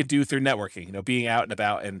you could do through networking, being out and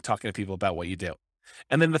about and talking to people about what you do.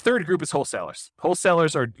 And then the third group is wholesalers.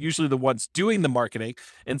 Wholesalers are usually the ones doing the marketing.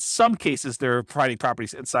 In some cases, they're providing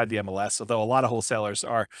properties inside the MLS, although a lot of wholesalers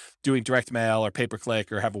are doing direct mail or pay-per-click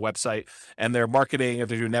or have a website, and they're marketing, or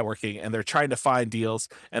they're doing networking, and they're trying to find deals,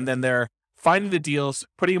 and then they're finding the deals,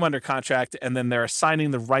 putting them under contract, and then they're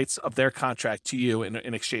assigning the rights of their contract to you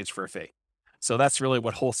in exchange for a fee. So that's really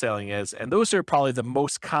what wholesaling is. And those are probably the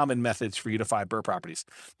most common methods for you to find BRRRR properties.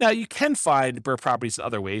 Now, you can find BRRRR properties in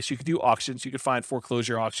other ways. You could do auctions. You could find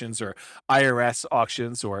foreclosure auctions or IRS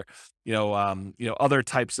auctions, or, other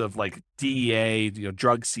types of like DEA,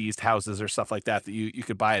 drug seized houses or stuff like that you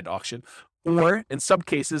could buy at auction. Or in some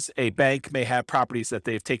cases, a bank may have properties that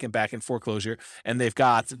they've taken back in foreclosure, and they've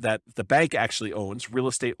got that the bank actually owns, real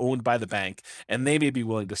estate owned by the bank, and they may be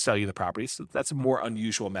willing to sell you the property. So that's a more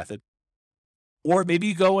unusual method. Or maybe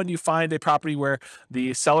you go and you find a property where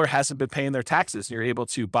the seller hasn't been paying their taxes, and you're able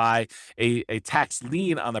to buy a tax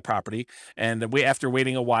lien on the property. And after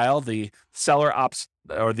waiting a while, the seller opts,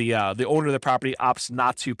 or the owner of the property opts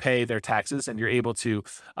not to pay their taxes, and you're able to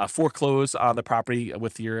foreclose on the property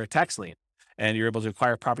with your tax lien, and you're able to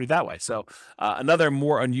acquire property that way. So another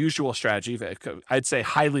more unusual strategy, I'd say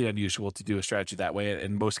highly unusual to do a strategy that way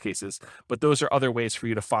in most cases, but those are other ways for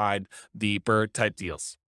you to find the BRRRR type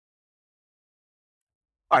deals.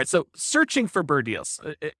 All right, so searching for BRRRR deals,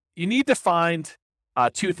 you need to find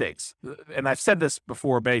two things. And I've said this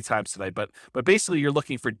before many times today, but basically you're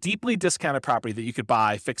looking for deeply discounted property that you could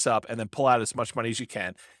buy, fix up, and then pull out as much money as you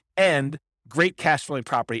can, and great cash flowing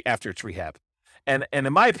property after it's rehab. And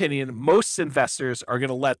in my opinion, most investors are going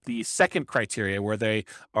to let the second criteria, where they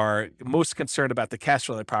are most concerned about the cash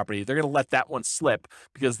flowing property, they're going to let that one slip,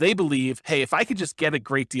 because they believe, hey, if I could just get a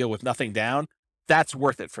great deal with nothing down, that's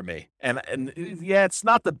worth it for me. And yeah, it's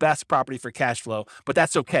not the best property for cash flow, but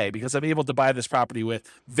that's okay, because I'm able to buy this property with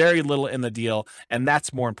very little in the deal, and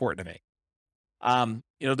that's more important to me.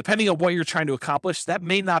 Depending on what you're trying to accomplish, that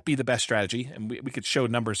may not be the best strategy, and we could show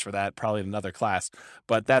numbers for that probably in another class,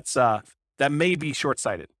 but that may be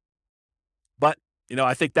short-sighted. But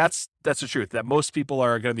I think that's the truth, that most people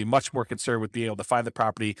are going to be much more concerned with being able to find the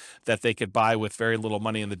property that they could buy with very little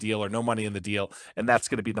money in the deal or no money in the deal, and that's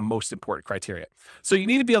going to be the most important criteria. So you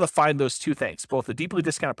need to be able to find those two things, both a deeply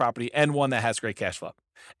discounted property and one that has great cash flow.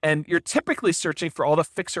 And you're typically searching for all the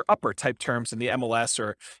fixer-upper type terms in the MLS,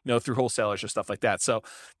 or through wholesalers or stuff like that. So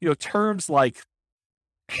terms like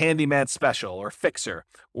handyman special, or fixer,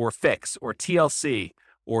 or fix, or TLC,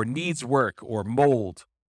 or needs work, or mold,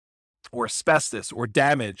 or asbestos, or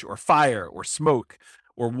damage, or fire, or smoke,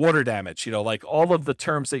 or water damage, like all of the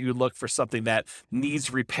terms that you look for something that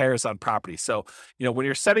needs repairs on property. So, when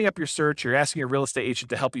you're setting up your search, you're asking your real estate agent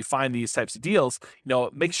to help you find these types of deals,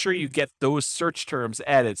 make sure you get those search terms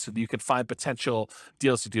added so that you can find potential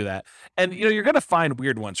deals to do that. And, you're going to find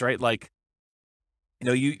weird ones, right? Like,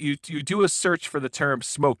 you do a search for the term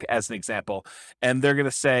smoke as an example, and they're going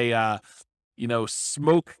to say,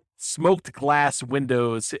 smoked glass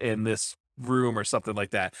windows in this room or something like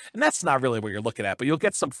that. And that's not really what you're looking at, but you'll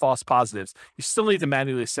get some false positives. You still need to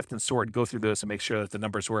manually sift and sort and go through those and make sure that the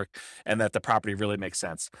numbers work and that the property really makes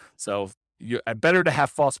sense. So better to have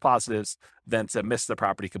false positives than to miss the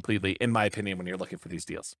property completely, in my opinion, when you're looking for these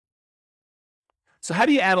deals. So how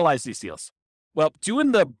do you analyze these deals? Well,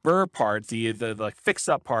 doing the BRRRR part, the like fix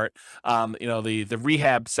up part, the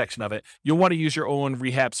rehab section of it, you'll want to use your own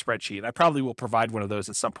rehab spreadsheet. I probably will provide one of those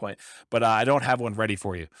at some point, but I don't have one ready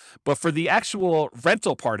for you. But for the actual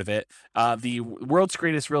rental part of it, the world's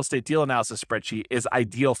greatest real estate deal analysis spreadsheet is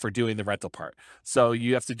ideal for doing the rental part. So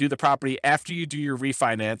you have to do the property after you do your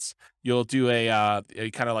refinance. You'll do a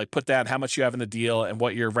kind of like put down how much you have in the deal and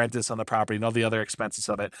what your rent is on the property and all the other expenses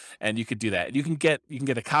of it, and you could do that. You can get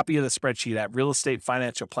a copy of the spreadsheet at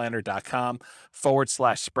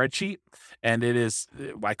realestatefinancialplanner.com/spreadsheet, and it is,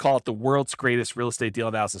 I call it the world's greatest real estate deal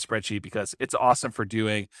analysis spreadsheet because it's awesome for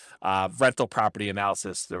doing rental property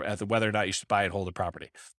analysis as to whether or not you should buy and hold a property.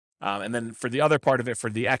 And then for the other part of it,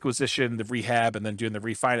 for the acquisition, the rehab, and then doing the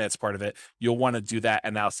refinance part of it, you'll want to do that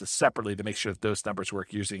analysis separately to make sure that those numbers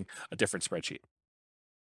work using a different spreadsheet.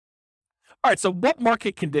 All right, so what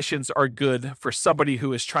market conditions are good for somebody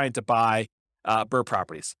who is trying to buy BRRRR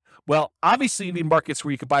properties? Well, obviously you need markets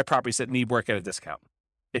where you can buy properties that need work at a discount.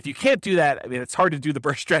 If you can't do that, I mean, it's hard to do the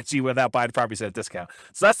BRRRR strategy without buying properties at a discount.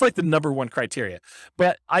 So that's like the number one criteria.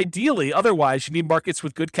 But ideally, otherwise, you need markets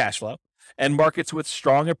with good cash flow and markets with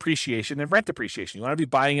strong appreciation and rent appreciation. You want to be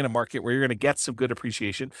buying in a market where you're going to get some good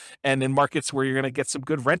appreciation, and in markets where you're going to get some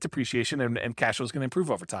good rent appreciation and cash flow is going to improve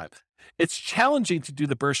over time. It's challenging to do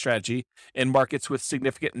the BRRRR strategy in markets with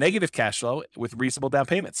significant negative cash flow with reasonable down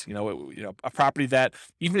payments. A property that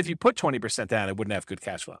even if you put 20% down, it wouldn't have good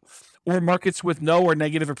cash flow. Or markets with no or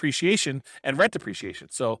negative appreciation and rent appreciation.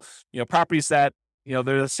 So, properties that they're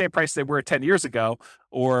the same price they were 10 years ago,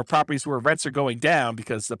 or properties where rents are going down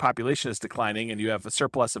because the population is declining and you have a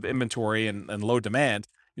surplus of inventory and low demand.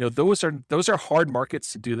 Those are hard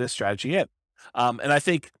markets to do this strategy in. And I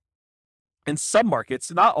think in some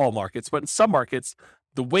markets, not all markets, but in some markets,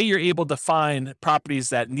 the way you're able to find properties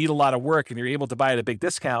that need a lot of work and you're able to buy at a big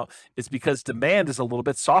discount is because demand is a little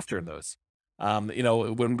bit softer in those.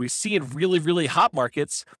 When we see in really, really hot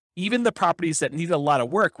markets, even the properties that need a lot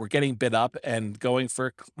of work were getting bid up and going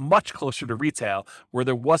for much closer to retail, where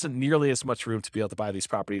there wasn't nearly as much room to be able to buy these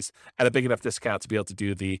properties at a big enough discount to be able to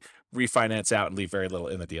do the refinance out and leave very little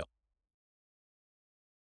in the deal.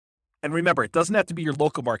 And remember, it doesn't have to be your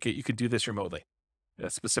local market. You can do this remotely,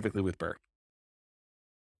 specifically with BRRRR.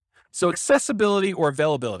 So accessibility or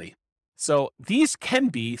availability. So these can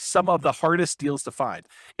be some of the hardest deals to find.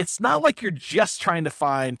 It's not like you're just trying to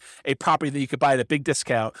find a property that you could buy at a big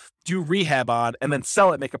discount, do rehab on, and then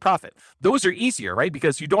sell it, make a profit. Those are easier, right?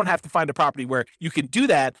 Because you don't have to find a property where you can do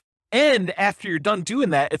that. And after you're done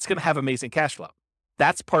doing that, it's going to have amazing cash flow.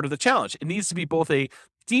 That's part of the challenge. It needs to be both a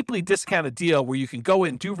deeply discounted deal where you can go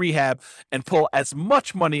in, do rehab, and pull as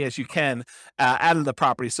much money as you can out of the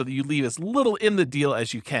property so that you leave as little in the deal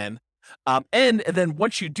as you can. And then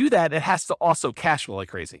once you do that, it has to also cash flow like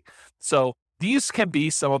crazy. So these can be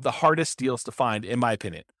some of the hardest deals to find, in my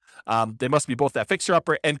opinion. They must be both that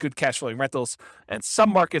fixer-upper and good cash flowing rentals. And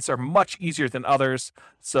some markets are much easier than others.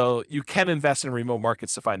 So you can invest in remote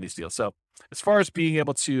markets to find these deals. So as far as being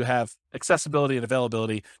able to have accessibility and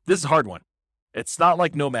availability, this is a hard one. It's not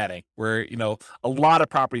like nomading where, a lot of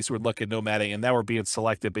properties would look at nomading and now we're being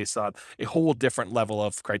selected based on a whole different level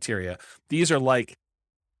of criteria. These are like,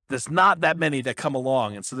 there's not that many that come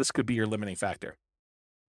along, and so this could be your limiting factor.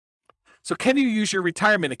 So can you use your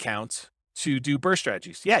retirement account to do BRRRR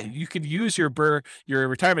strategies? Yeah, you can use your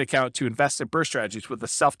retirement account to invest in BRRRR strategies with a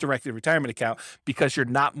self-directed retirement account because you're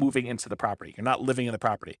not moving into the property. You're not living in the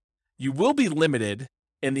property. You will be limited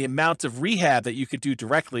in the amount of rehab that you could do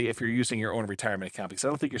directly if you're using your own retirement account, because I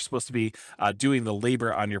don't think you're supposed to be doing the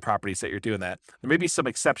labor on your properties that you're doing that. There may be some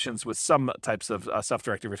exceptions with some types of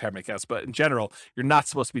self-directed retirement accounts, but in general, you're not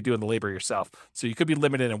supposed to be doing the labor yourself. So you could be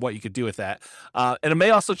limited in what you could do with that. And it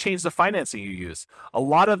may also change the financing you use. A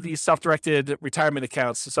lot of these self-directed retirement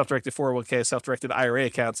accounts, self-directed 401k, self-directed IRA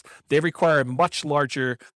accounts, they require a much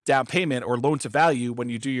larger down payment or loan to value when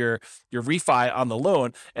you do your refi on the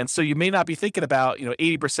loan. And so you may not be thinking about,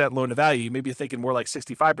 80% loan to value. You may be thinking more like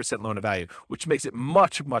 65% loan to value, which makes it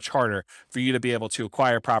much, much harder for you to be able to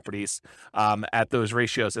acquire properties at those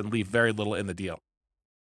ratios and leave very little in the deal.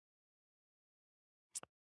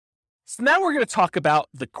 So now we're going to talk about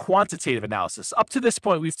the quantitative analysis. Up to this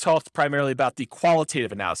point, we've talked primarily about the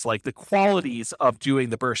qualitative analysis, like the qualities of doing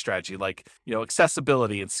the BRRRR strategy, like,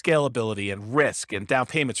 accessibility and scalability and risk and down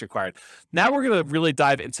payments required. Now we're going to really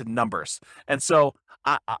dive into numbers. And so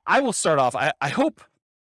I will start off. I hope,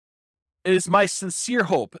 it is my sincere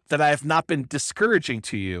hope that I have not been discouraging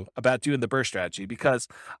to you about doing the BRRRR strategy, because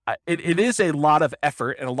it is a lot of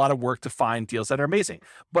effort and a lot of work to find deals that are amazing.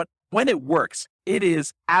 But when it works, it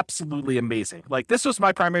is absolutely amazing. Like, this was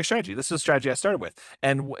my primary strategy. This is the strategy I started with.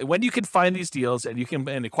 And when you can find these deals and you can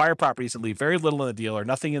acquire properties and leave very little in the deal or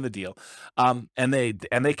nothing in the deal, and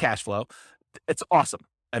they cash flow, it's awesome.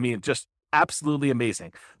 I mean, just absolutely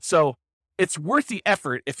amazing. So it's worth the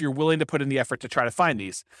effort if you're willing to put in the effort to try to find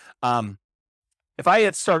these. If I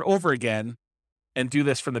had to start over again and do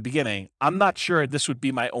this from the beginning, I'm not sure this would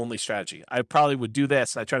be my only strategy. I probably would do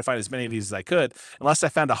this, and I try to find as many of these as I could. Unless I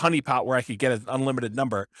found a honeypot where I could get an unlimited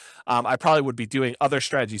number, I probably would be doing other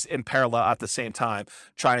strategies in parallel at the same time,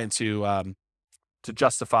 trying to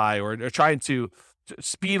justify or trying to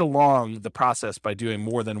speed along the process by doing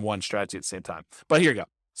more than one strategy at the same time. But here you go.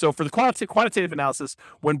 So for the quantitative analysis,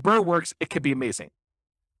 when BRRRR works, it can be amazing.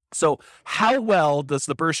 So how well does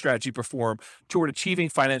the BRRRR strategy perform toward achieving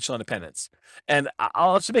financial independence? And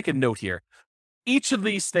I'll just make a note here. Each of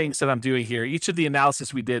these things that I'm doing here, each of the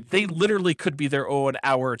analysis we did, they literally could be their own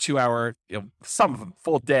hour, 2 hour, some of them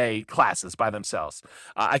full day classes by themselves.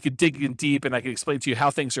 I could dig in deep and I could explain to you how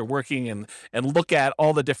things are working and look at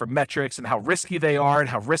all the different metrics and how risky they are and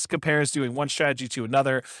how risk compares doing one strategy to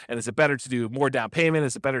another. And is it better to do more down payment?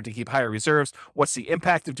 Is it better to keep higher reserves? What's the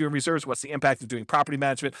impact of doing reserves? What's the impact of doing property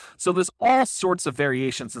management? So there's all sorts of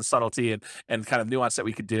variations and subtlety and kind of nuance that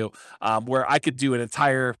we could do, where I could do an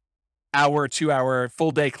entire hour, 2 hour,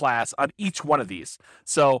 full day class on each one of these.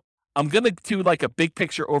 So I'm going to do like a big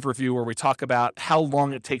picture overview where we talk about how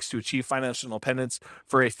long it takes to achieve financial independence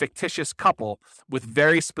for a fictitious couple with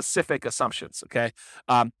very specific assumptions. Okay.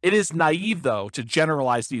 It is naive, though, to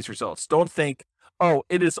generalize these results. Don't think, oh,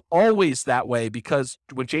 it is always that way, because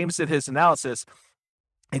when James did his analysis,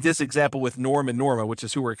 in this example with Norm and Norma, which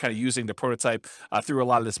is who we're kind of using to prototype through a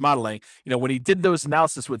lot of this modeling, when he did those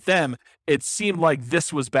analysis with them, it seemed like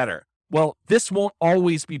this was better. Well, this won't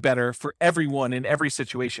always be better for everyone in every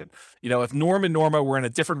situation. If Norm and Norma were in a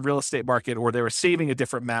different real estate market, or they were saving a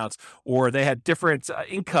different amount, or they had different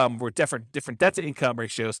income or different debt to income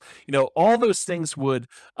ratios, all those things would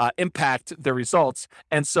impact their results.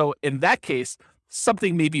 And so in that case,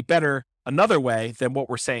 something may be better another way than what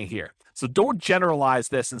we're saying here. So don't generalize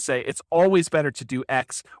this and say it's always better to do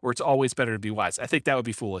X or it's always better to do Y. I think that would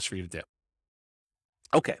be foolish for you to do.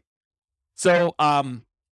 Okay. So,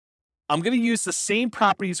 I'm going to use the same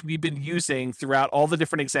properties we've been using throughout all the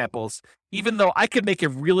different examples, even though I could make a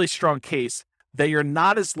really strong case that you're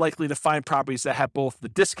not as likely to find properties that have both the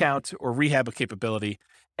discount or rehab capability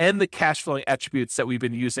and the cash flowing attributes that we've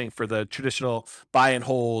been using for the traditional buy and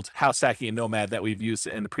hold, house hacking, and nomad that we've used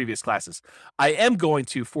in the previous classes. I am going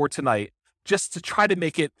to, for tonight, just to try to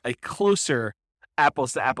make it a closer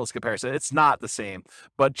apples to apples comparison. It's not the same,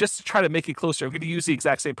 but just to try to make it closer, I'm going to use the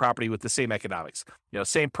exact same property with the same economics,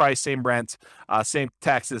 same price, same rent, same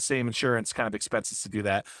taxes, same insurance kind of expenses to do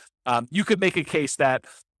that. You could make a case that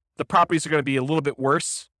the properties are going to be a little bit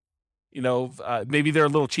worse. Maybe they're a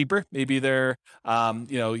little cheaper. Maybe they're,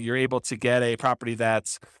 you're able to get a property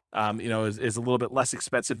that's, is a little bit less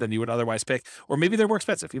expensive than you would otherwise pick, or maybe they're more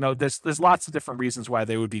expensive. There's lots of different reasons why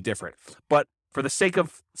they would be different, but for the sake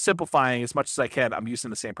of simplifying as much as I can, I'm using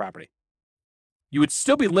the same property. You would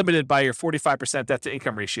still be limited by your 45% debt to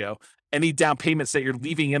income ratio, any down payments that you're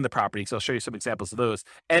leaving in the property, so I'll show you some examples of those,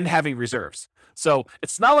 and having reserves. So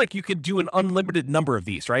it's not like you can do an unlimited number of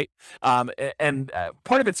these, right? And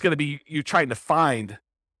part of it's going to be you trying to find,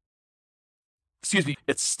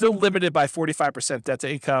 it's still limited by 45% debt to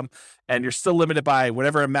income, and you're still limited by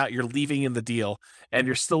whatever amount you're leaving in the deal, and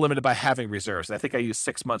you're still limited by having reserves. I think I use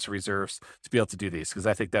 6 months reserves to be able to do these because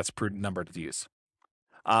I think that's a prudent number to use.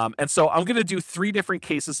 And so I'm going to do 3 different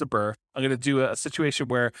cases of BRRRR. I'm going to do a situation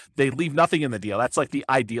where they leave nothing in the deal. That's like the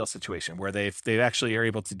ideal situation where they actually are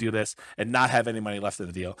able to do this and not have any money left in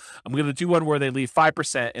the deal. I'm going to do one where they leave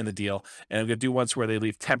 5% in the deal, and I'm going to do ones where they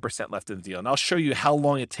leave 10% left in the deal. And I'll show you how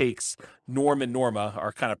long it takes Norm and Norma,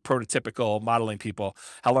 our kind of prototypical modeling people,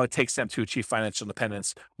 how long it takes them to achieve financial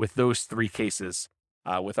independence with those 3 cases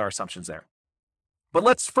with our assumptions there. But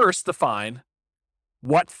let's first define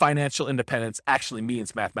what financial independence actually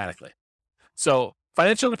means mathematically. So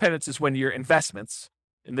financial independence is when your investments,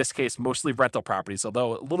 in this case, mostly rental properties,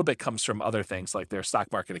 although a little bit comes from other things like their stock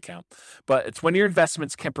market account, but it's when your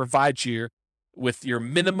investments can provide you with your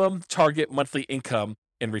minimum target monthly income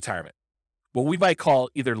in retirement. what we might call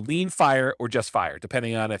either lean fire or just fire,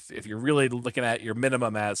 depending on if you're really looking at your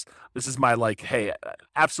minimum as this is my hey,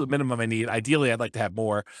 absolute minimum I need. Ideally, I'd like to have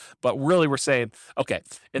more, but really we're saying, okay,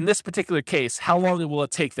 in this particular case, how long will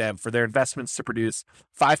it take them for their investments to produce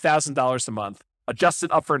 $5,000 a month,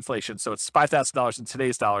 adjusted up for inflation? So it's $5,000 in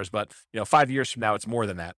today's dollars, but 5 years from now, it's more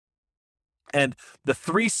than that. And the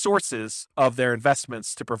three sources of their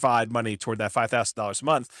investments to provide money toward that $5,000 a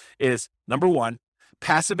month is, number one,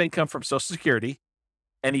 passive income from Social Security,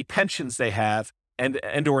 any pensions they have,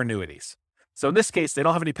 and or annuities. So in this case, they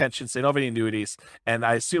don't have any pensions, they don't have any annuities, and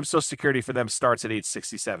I assume Social Security for them starts at age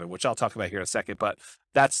 67, which I'll talk about here in a second, but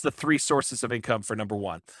that's the three sources of income for number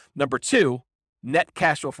one. Number two, net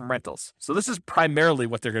cash flow from rentals. So this is primarily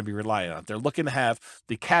what they're going to be relying on. They're looking to have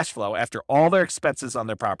the cash flow after all their expenses on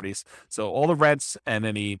their properties. So all the rents and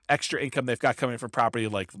any extra income they've got coming from property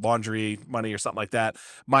like laundry money or something like that,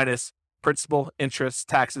 minus principal, interest,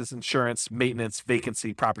 taxes, insurance, maintenance,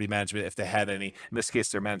 vacancy, property management, if they had any. In this case,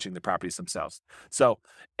 they're managing the properties themselves. So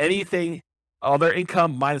anything, all their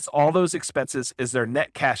income minus all those expenses is their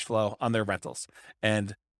net cash flow on their rentals.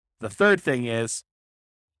 And the third thing is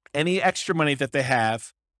any extra money that they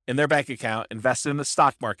have in their bank account invested in the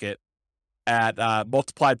stock market at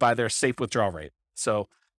multiplied by their safe withdrawal rate. So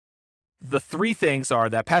the three things are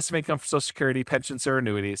that passive income from Social Security, pensions, or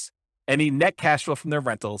annuities, any net cash flow from their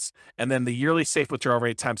rentals, and then the yearly safe withdrawal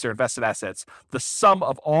rate times their invested assets. The sum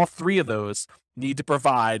of all three of those need to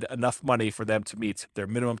provide enough money for them to meet their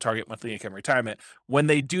minimum target monthly income retirement. When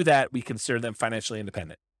they do that, we consider them financially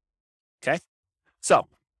independent. Okay? So,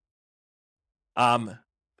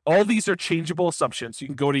 all these are changeable assumptions. You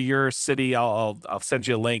can go to your city. I'll send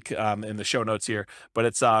you a link in the show notes here, but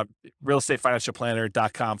it's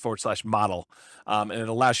realestatefinancialplanner.com/model. And it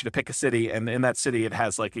allows you to pick a city. And in that city, it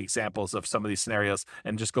has examples of some of these scenarios,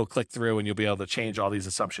 and just go click through and you'll be able to change all these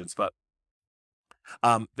assumptions. But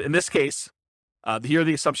in this case, here are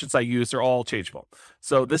the assumptions I use. They're all changeable.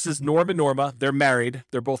 So this is Norm and Norma. They're married.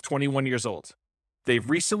 They're both 21 years old. They've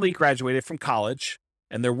recently graduated from college,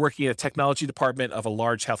 and they're working in a technology department of a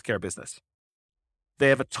large healthcare business. They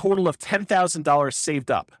have a total of $10,000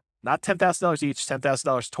 saved up, not $10,000 each,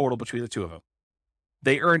 $10,000 total between the two of them.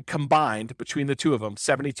 They earn combined between the two of them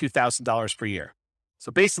 $72,000 per year.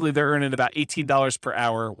 So basically, they're earning about $18 per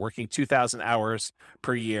hour, working 2,000 hours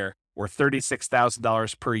per year, or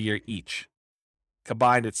 $36,000 per year each.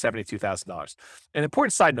 Combined, it's $72,000. An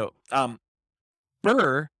important side note,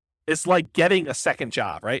 BRRRR is like getting a second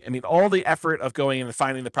job, right? I mean, all the effort of going in and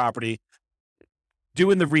finding the property,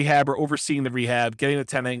 doing the rehab or overseeing the rehab, getting the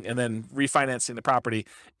tenant, and then refinancing the property.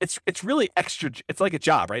 It's really extra. It's like a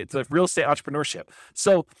job, right? It's like real estate entrepreneurship.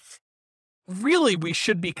 So really, we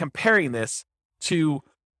should be comparing this to,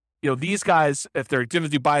 these guys, if they're going to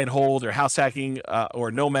do buy and hold or house hacking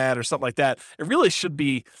or nomad or something like that, it really should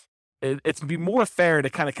be, it's be more fair to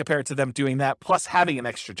kind of compare it to them doing that, plus having an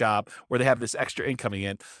extra job where they have this extra income coming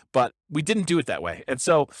in. But we didn't do it that way. And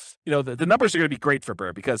so, the numbers are going to be great for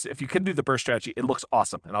BRRRR, because if you can do the BRRRR strategy, it looks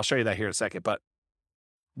awesome. And I'll show you that here in a second. But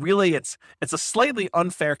really, it's a slightly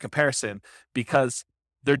unfair comparison because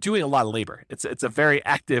they're doing a lot of labor. It's a very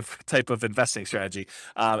active type of investing strategy.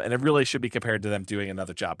 And it really should be compared to them doing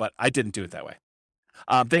another job. But I didn't do it that way.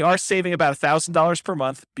 They are saving about $1,000 per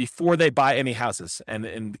month before they buy any houses. And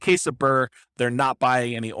in the case of BRRRR, they're not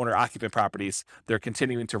buying any owner-occupant properties. They're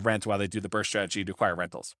continuing to rent while they do the BRRRR strategy to acquire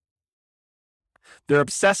rentals. They're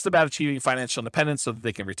obsessed about achieving financial independence so that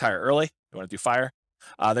they can retire early. They want to do FIRE.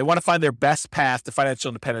 They want to find their best path to financial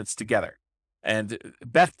independence together. And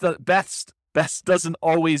best doesn't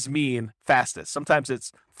always mean fastest. Sometimes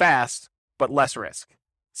it's fast, but less risk.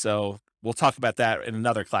 So we'll talk about that in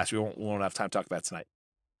another class. We won't have time to talk about it tonight.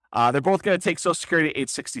 They're both going to take Social Security at age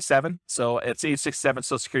 67. So at age 67,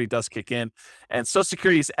 Social Security does kick in. And Social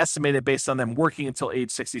Security is estimated based on them working until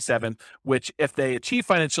age 67, which if they achieve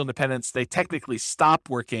financial independence, they technically stop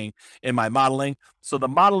working in my modeling. So the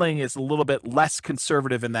modeling is a little bit less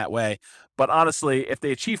conservative in that way. But honestly, if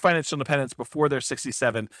they achieve financial independence before they're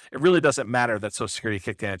 67, it really doesn't matter that Social Security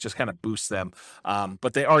kicked in. It just kind of boosts them.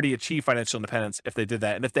 But they already achieved financial independence if they did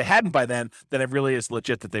that. And if they hadn't by then it really is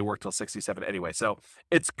legit that they worked till 67 anyway. So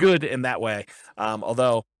it's good in that way.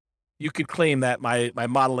 Although you could claim that my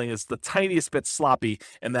modeling is the tiniest bit sloppy,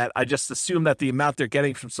 and that I just assume that the amount they're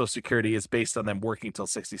getting from Social Security is based on them working till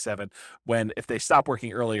 67, when if they stop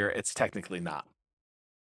working earlier, it's technically not.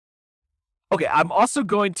 Okay, I'm also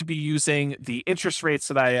going to be using the interest rates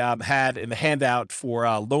that I had in the handout for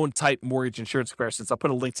loan type mortgage insurance comparisons. I'll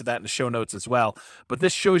put a link to that in the show notes as well. But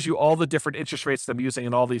this shows you all the different interest rates that I'm using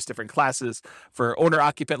in all these different classes for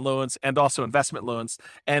owner-occupant loans and also investment loans.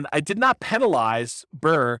 And I did not penalize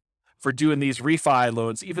BRRRR for doing these refi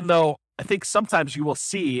loans, even though I think sometimes you will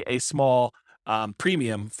see a small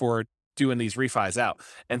premium for doing these refis out.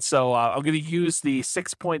 And so I'm going to use the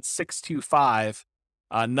 6.625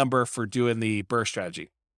 number for doing the BRRRR strategy.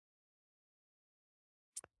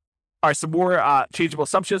 All right, some more changeable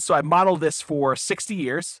assumptions. So I modeled this for 60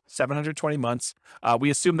 years, 720 months. We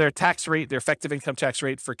assume their tax rate, their effective income tax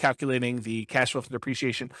rate for calculating the cash flow from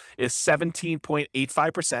depreciation is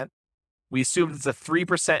 17.85%. We assume it's a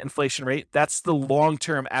 3% inflation rate. That's the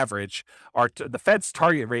long-term average. The Fed's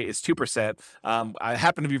target rate is 2%. I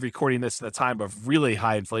happen to be recording this in a time of really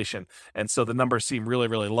high inflation, and so the numbers seem really,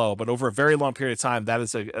 really low. But over a very long period of time,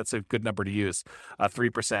 that's a good number to use,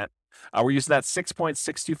 3%. We're using that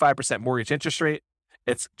 6.625% mortgage interest rate.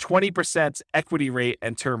 It's 20% equity rate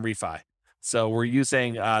and term refi. So we're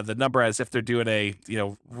using the number as if they're doing a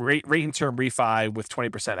rate and term refi with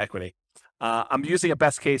 20% equity. I'm using a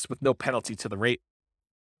best case with no penalty to the rate.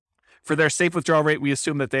 For their safe withdrawal rate, we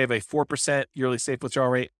assume that they have a 4% yearly safe withdrawal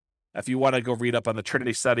rate. If you want to go read up on the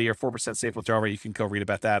Trinity study or 4% safe withdrawal rate, you can go read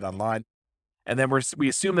about that online. And then we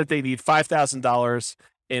assume that they need $5,000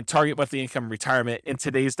 in target monthly income retirement in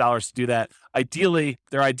today's dollars to do that. Ideally,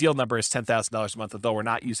 their ideal number is $10,000 a month, although we're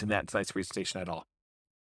not using that in tonight's presentation at all.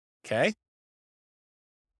 Okay.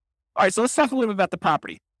 All right, so let's talk a little bit about the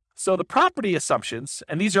property. So the property assumptions,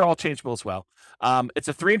 and these are all changeable as well. It's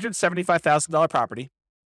a $375,000 property,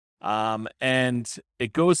 and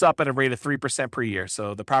it goes up at a rate of 3% per year.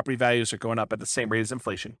 So the property values are going up at the same rate as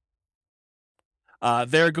inflation.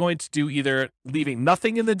 They're going to do either leaving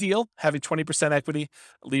nothing in the deal, having 20% equity,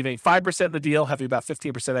 leaving 5% in the deal, having about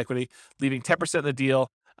 15% equity, leaving 10% in the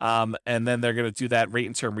deal, and then they're going to do that rate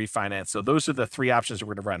and term refinance. So those are the three options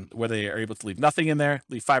we're going to run, whether they are able to leave nothing in there,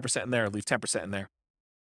 leave 5% in there, or leave 10% in there.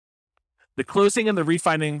 The closing and the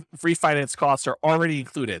refinance costs are already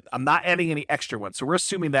included. I'm not adding any extra ones. So we're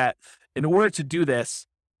assuming that in order to do this,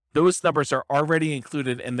 those numbers are already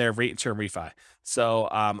included in their rate and term refi. So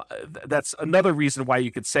that's another reason why you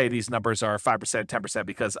could say these numbers are 5%, 10%,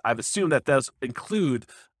 because I've assumed that those include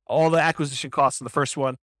all the acquisition costs in the first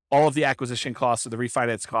one, all of the acquisition costs or the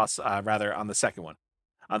refinance costs, rather, on the second one,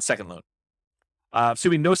 on second loan.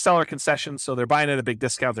 Assuming no seller concessions, so they're buying at a big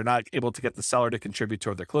discount. They're not able to get the seller to contribute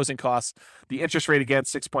toward their closing costs. The interest rate, again,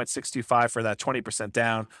 6.625 for that 20%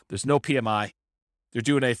 down. There's no PMI. They're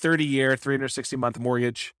doing a 30-year, 360-month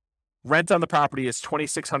mortgage. Rent on the property is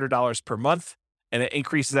 $2,600 per month, and it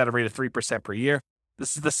increases at a rate of 3% per year.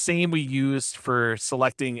 This is the same we used for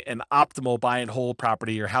selecting an optimal buy and hold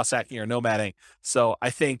property or house hacking or nomading. So I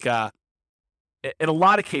think in a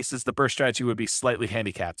lot of cases, the BRRRR strategy would be slightly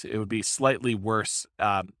handicapped. It would be slightly worse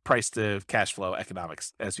price to cash flow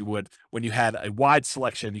economics, as you would when you had a wide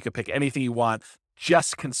selection. You could pick anything you want,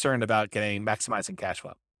 just concerned about maximizing cash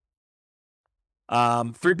flow.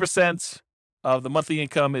 3% of the monthly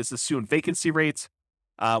income is assumed vacancy rates,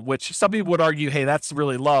 which some people would argue, hey, that's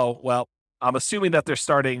really low. Well, I'm assuming that they're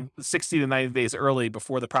starting 60 to 90 days early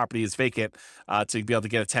before the property is vacant to be able to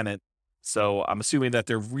get a tenant. So I'm assuming that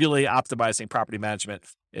they're really optimizing property management.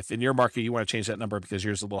 If in your market you want to change that number because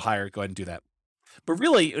yours is a little higher, go ahead and do that. But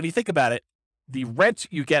really, when you think about it, the rent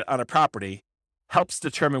you get on a property helps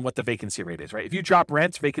determine what the vacancy rate is, right? If you drop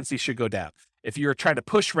rent, vacancy should go down. If you're trying to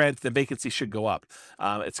push rent, then vacancy should go up.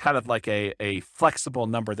 It's kind of like a flexible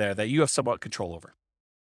number there that you have somewhat control over.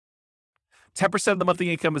 10% of the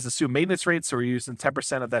monthly income is assumed maintenance rate. So we're using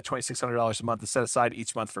 10% of that $2,600 a month to set aside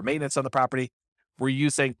each month for maintenance on the property. We're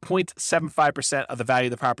using 0.75% of the value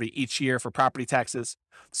of the property each year for property taxes.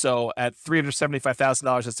 So at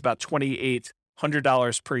 $375,000, it's about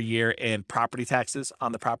 $2,800 per year in property taxes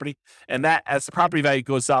on the property. And that, as the property value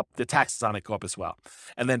goes up, the taxes on it go up as well.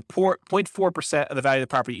 And then 0.4% of the value of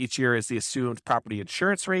the property each year is the assumed property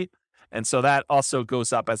insurance rate. And so that also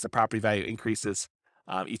goes up as the property value increases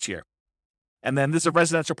each year. And then this is a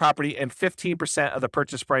residential property, and 15% of the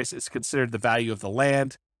purchase price is considered the value of the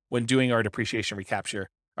land when doing our depreciation recapture,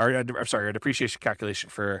 our depreciation calculation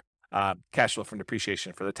for cash flow from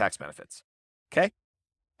depreciation for the tax benefits. Okay?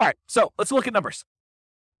 All right, so let's look at numbers.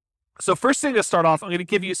 So first thing to start off, I'm going to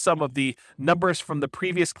give you some of the numbers from the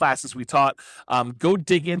previous classes we taught. Go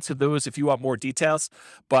dig into those if you want more details,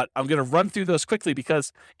 but I'm going to run through those quickly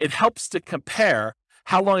because it helps to compare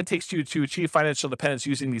how long it takes you to achieve financial independence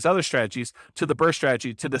using these other strategies to the BRRRR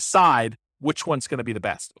strategy to decide which one's going to be the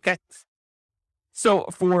best, okay? So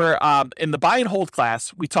for in the buy and hold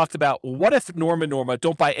class, we talked about what if Norm and Norma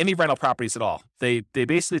don't buy any rental properties at all? They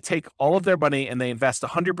basically take all of their money and they invest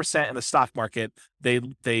 100% in the stock market. They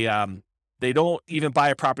They don't even buy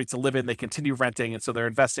a property to live in. They continue renting. And so they're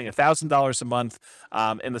investing $1,000 a month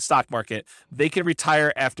in the stock market. They can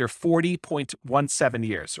retire after 40.17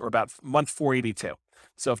 years, or about month 482.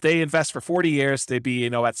 So if they invest for 40 years, they'd be,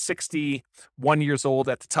 at 61 years old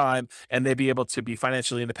at the time, and they'd be able to be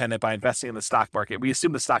financially independent by investing in the stock market. We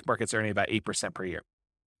assume the stock market's earning about 8% per year.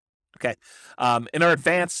 Okay. In our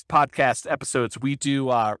advanced podcast episodes, we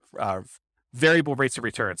do variable rates of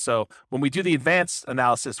return. So when we do the advanced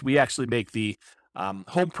analysis, we actually make the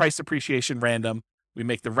home price appreciation random. We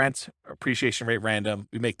make the rent appreciation rate random.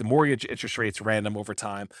 We make the mortgage interest rates random over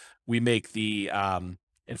time. We make the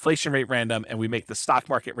inflation rate random, and we make the stock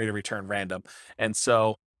market rate of return random. And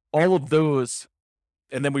so all of those,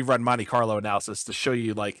 and then we run Monte Carlo analysis to show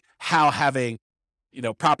you like how having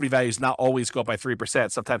property values not always go up by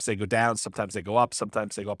 3%. Sometimes they go down, sometimes they go up,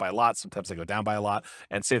 sometimes they go up by a lot, sometimes they go down by a lot.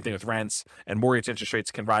 And same thing with rents, and mortgage interest rates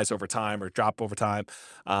can rise over time or drop over time,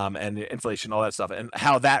 and inflation, all that stuff, and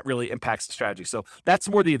how that really impacts the strategy. So that's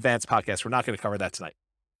more the advanced podcast. We're not going to cover that tonight.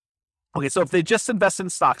 Okay, so if they just invest in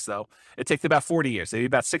stocks, though, it takes about 40 years. They'd be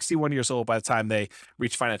about 61 years old by the time they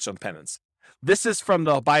reach financial independence. This is from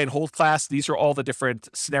the buy and hold class. These are all the different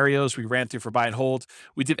scenarios we ran through for buy and hold.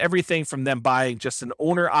 We did everything from them buying just an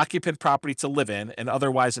owner-occupant property to live in and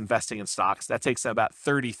otherwise investing in stocks. That takes them about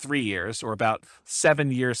 33 years, or about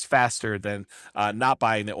 7 years faster than not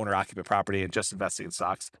buying the owner-occupant property and just investing in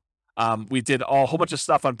stocks. We did a whole bunch of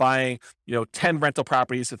stuff on buying, 10 rental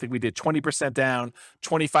properties. I think we did 20% down,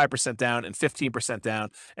 25% down, and 15% down.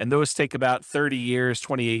 And those take about 30 years,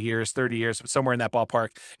 28 years, 30 years, somewhere in that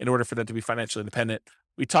ballpark, in order for them to be financially independent.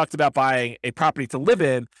 We talked about buying a property to live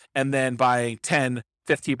in and then buying 10,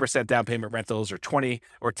 15% down payment rentals, or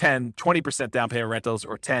 20% down payment rentals,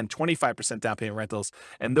 or 10, 25% down payment rentals.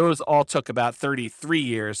 And those all took about 33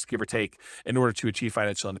 years, give or take, in order to achieve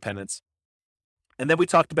financial independence. And then we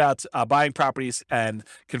talked about buying properties and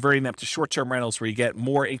converting them to short-term rentals where you get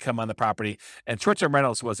more income on the property. And short-term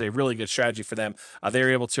rentals was a really good strategy for them. They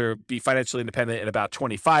were able to be financially independent in about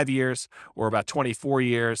 25 years, or about 24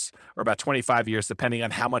 years, or about 25 years, depending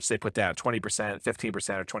on how much they put down, 20%,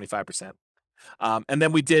 15%, or 25%. And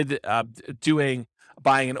then we did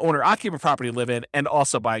buying an owner-occupant property to live in and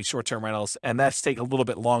also buying short-term rentals. And that's take a little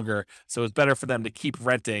bit longer. So it's better for them to keep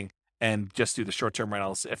renting and just do the short-term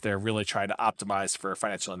rentals if they're really trying to optimize for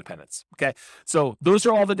financial independence. Okay, so those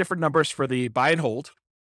are all the different numbers for the buy and hold.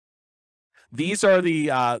 These are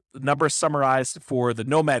the numbers summarized for the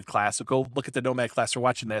Nomad class. So go look at the Nomad class for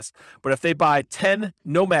watching this. But if they buy 10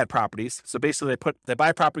 Nomad properties, so basically they buy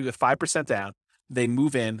a property with 5% down, they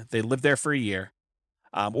move in, they live there for a year,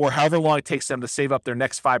 or however long it takes them to save up their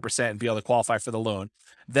next 5% and be able to qualify for the loan.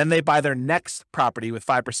 Then they buy their next property with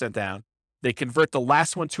 5% down. They convert the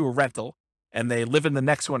last one to a rental, and they live in the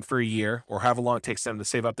next one for a year, or however long it takes them to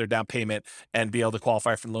save up their down payment and be able to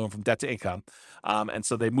qualify for the loan from debt to income. And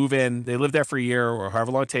so they move in, they live there for a year, or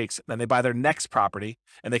however long it takes. Then they buy their next property,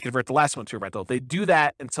 and they convert the last one to a rental. They do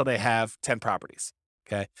that until they have 10 properties.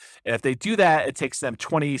 Okay. And if they do that, it takes them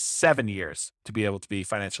 27 years to be able to be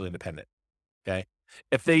financially independent. Okay.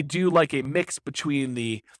 If they do like a mix between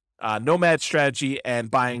the Nomad strategy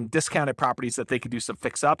and buying discounted properties that they could do some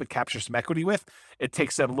fix up and capture some equity with, it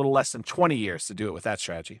takes them a little less than 20 years to do it with that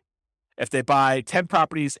strategy. If they buy 10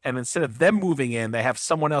 properties and instead of them moving in, they have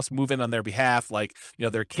someone else move in on their behalf, like,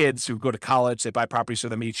 their kids who go to college, they buy properties for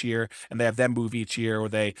them each year and they have them move each year, or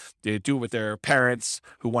they do it with their parents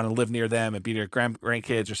who want to live near them and be their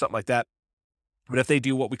grandkids or something like that. But if they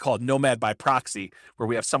do what we call Nomad by proxy, where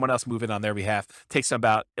we have someone else move in on their behalf, it takes them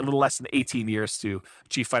about a little less than 18 years to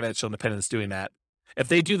achieve financial independence doing that. If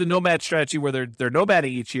they do the Nomad strategy where they're nomading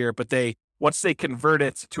each year, but once they convert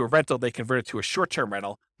it to a rental, they convert it to a short-term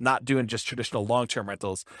rental, not doing just traditional long-term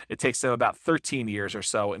rentals, it takes them about 13 years or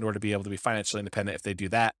so in order to be able to be financially independent if they do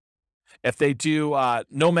that. If they do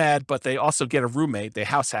Nomad, but they also get a roommate, they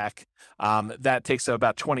house hack, that takes them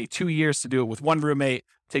about 22 years to do it with one roommate,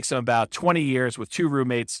 takes them about 20 years with two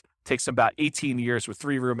roommates, takes them about 18 years with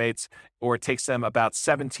three roommates, or it takes them about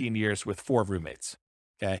 17 years with four roommates.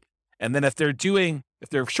 Okay. And then if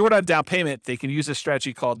they're short on down payment, they can use a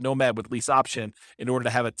strategy called Nomad with lease option in order to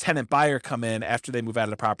have a tenant buyer come in after they move out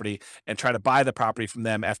of the property and try to buy the property from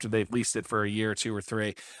them after they've leased it for a year, 2 or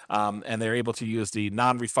 3. And they're able to use the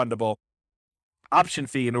non-refundable option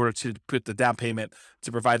fee in order to put the down payment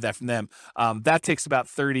to provide that from them. That takes about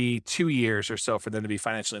 32 years or so for them to be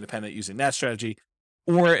financially independent using that strategy.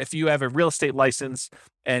 Or if you have a real estate license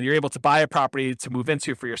and you're able to buy a property to move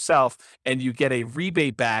into for yourself and you get a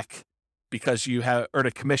rebate back because you have earned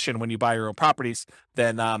a commission when you buy your own properties,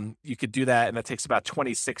 then you could do that. And that takes about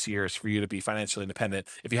 26 years for you to be financially independent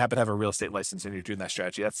if you happen to have a real estate license and you're doing that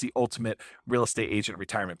strategy. That's the ultimate real estate agent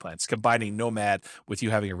retirement plan. It's combining Nomad with you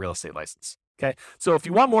having a real estate license. Okay. So if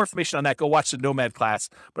you want more information on that, go watch the Nomad class,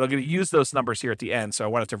 but I'm going to use those numbers here at the end. So I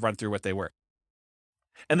wanted to run through what they were.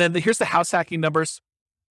 And then here's the house hacking numbers.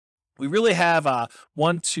 We really have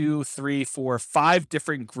 5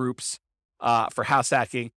 different groups for house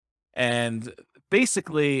hacking. And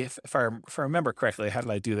basically, if I remember correctly, how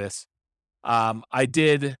did I do this?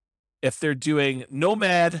 If they're doing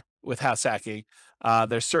Nomad with house hacking,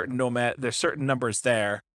 there's certain numbers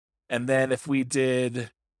there. And then if we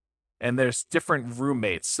did, and there's different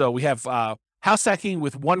roommates. So we have house hacking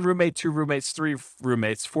with 1 roommate, 2 roommates, 3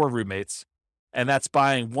 roommates, 4 roommates. And that's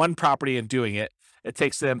buying one property and doing it. It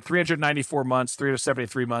takes them 394 months,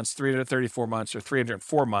 373 months, 334 months, or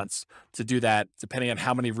 304 months to do that, depending on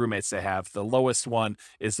how many roommates they have. The lowest one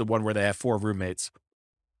is the one where they have 4 roommates.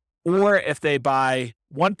 Or if they buy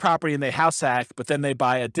one property and they house hack, but then they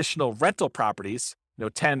buy additional rental properties,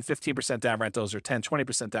 10, 15% down rentals or 10,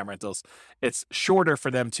 20% down rentals, it's shorter for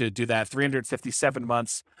them to do that, 357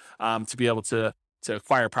 months to be able to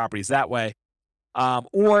acquire properties that way.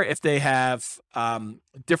 Or if they have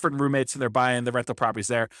different roommates and they're buying the rental properties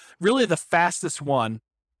there, really the fastest one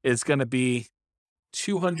is going to be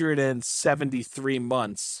 273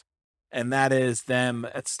 months. And that is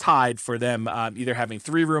it's tied for them either having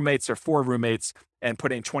 3 roommates or 4 roommates and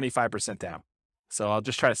putting 25% down. So I'll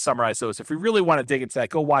just try to summarize those. If we really want to dig into that,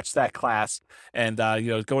 go watch that class and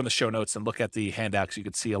go in the show notes and look at the handouts. You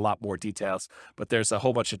can see a lot more details, but there's a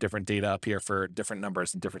whole bunch of different data up here for different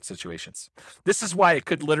numbers and different situations. This is why it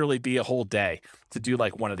could literally be a whole day to do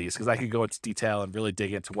like one of these, because I could go into detail and really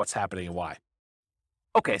dig into what's happening and why.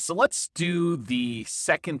 Okay, so let's do the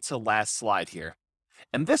second to last slide here.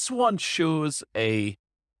 And this one shows a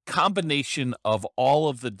combination of all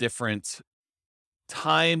of the different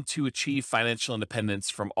time to achieve financial independence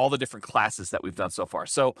from all the different classes that we've done so far.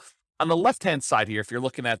 So on the left-hand side here, if you're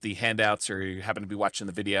looking at the handouts or you happen to be watching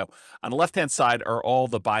the video, on the left-hand side are all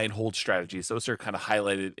the buy and hold strategies. Those are kind of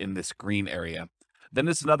highlighted in this green area. Then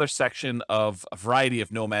there's another section of a variety of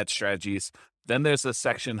Nomad strategies. Then there's a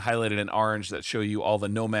section highlighted in orange that show you all the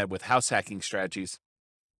Nomad with house hacking strategies.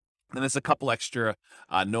 Then there's a couple extra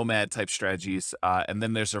Nomad type strategies. And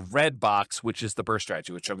then there's a red box, which is the BRRRR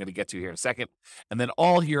strategy, which I'm going to get to here in a second. And then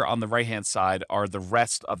all here on the right-hand side are the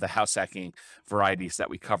rest of the house hacking varieties that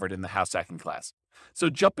we covered in the house hacking class. So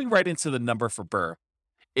jumping right into the number for BRRRR,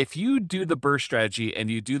 if you do the BRRRR strategy and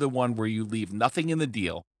you do the one where you leave nothing in the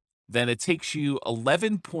deal, then it takes you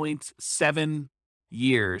 11.7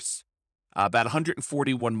 years, about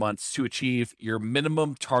 141 months to achieve your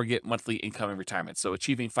minimum target monthly income in retirement. So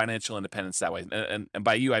achieving financial independence that way. And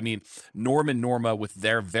by you, I mean Norm and Norma with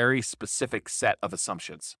their very specific set of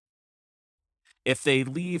assumptions. If they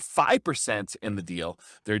leave 5% in the deal,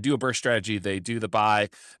 they do a BRRRR strategy, they do the buy,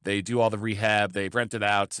 they do all the rehab, they rent it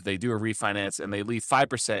out, they do a refinance, and they leave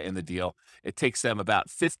 5% in the deal, it takes them about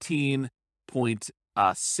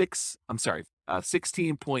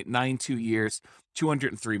 16.92 years,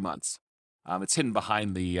 203 months. It's hidden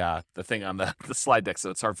behind the thing on the slide deck, so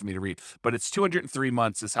it's hard for me to read. But it's 203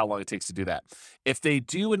 months is how long it takes to do that. If they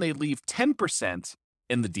do and they leave 10%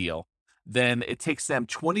 in the deal, then it takes them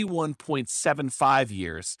 21.75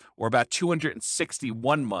 years, or about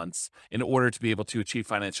 261 months, in order to be able to achieve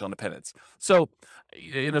financial independence. So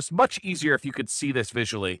it's much easier if you could see this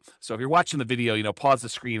visually. So if you're watching the video, pause the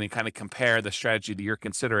screen and kind of compare the strategy that you're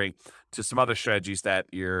considering to some other strategies that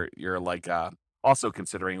you're like also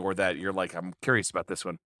considering, or that you're like, I'm curious about this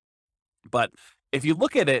one. But if you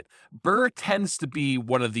look at it, BRRRR tends to be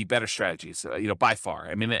one of the better strategies, by far.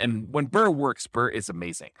 I mean, and when BRRRR works, BRRRR is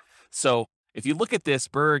amazing. So if you look at this,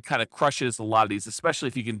 BRRRR kind of crushes a lot of these, especially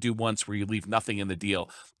if you can do ones where you leave nothing in the deal.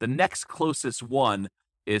 The next closest one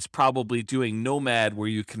is probably doing Nomad, where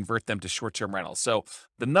you convert them to short-term rentals. So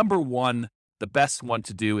the number one, the best one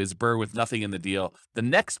to do is BRRRR with nothing in the deal. The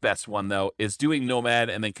next best one, though, is doing Nomad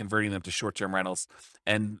and then converting them to short-term rentals.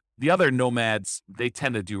 And the other Nomads, they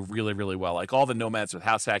tend to do really, really well. Like all the Nomads with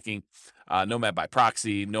house hacking, Nomad by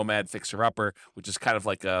proxy, Nomad fixer-upper, which is kind of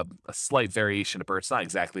like a slight variation of BRRRR. It's not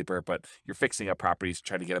exactly BRRRR, but you're fixing up properties,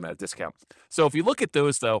 trying to get them at a discount. So if you look at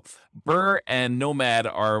those, though, BRRRR and Nomad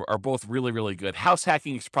are both really, really good. House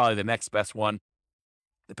hacking is probably the next best one.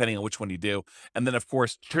 depending on which one you do. And then, of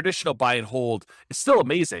course, traditional buy and hold is still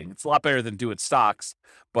amazing. It's a lot better than doing stocks,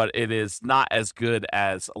 but it is not as good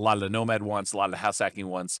as a lot of the Nomad ones, a lot of the house hacking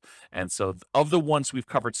ones. And so of the ones we've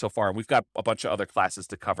covered so far, and we've got a bunch of other classes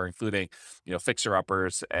to cover, including, fixer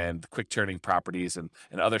uppers and quick turning properties and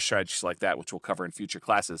other strategies like that, which we'll cover in future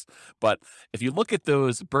classes. But if you look at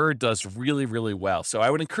those, BRRRR does really, really well. So I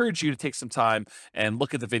would encourage you to take some time and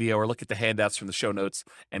look at the video or look at the handouts from the show notes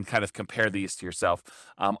and kind of compare these to yourself.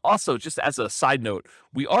 Also, just as a side note,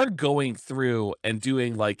 we are going through and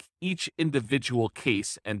doing like each individual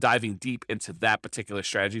case and diving deep into that particular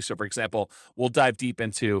strategy. So for example, we'll dive deep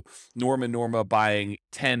into Norma buying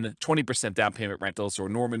 10, 20% down payment rentals, or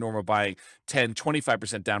Norma buying 10,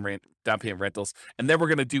 25% down payment rentals. And then we're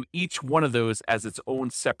going to do each one of those as its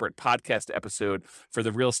own separate podcast episode for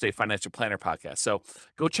the Real Estate Financial Planner podcast. So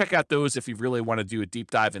go check out those if you really want to do a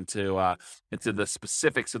deep dive into the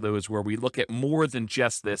specifics of those, where we look at more than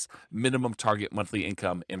just this minimum target monthly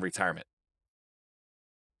income in retirement.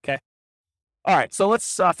 Okay. All right. So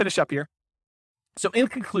let's finish up here. So in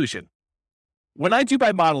conclusion, when I do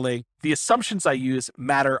my modeling, the assumptions I use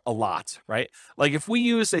matter a lot, right? Like if we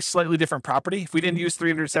use a slightly different property, if we didn't use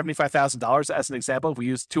 $375,000 as an example, if we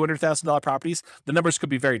use $200,000 properties, the numbers could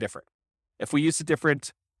be very different. If we use a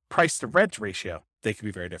different price to rent ratio, they could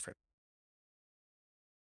be very different.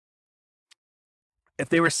 If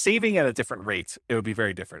they were saving at a different rate, it would be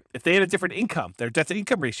very different. If they had a different income, their debt to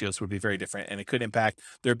income ratios would be very different, and it could impact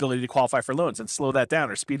their ability to qualify for loans and slow that down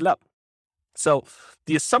or speed it up. So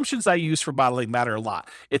the assumptions I use for modeling matter a lot.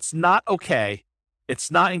 It's not okay. It's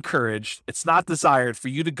not encouraged. It's not desired for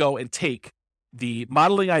you to go and take the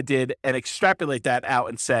modeling I did and extrapolate that out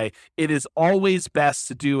and say, it is always best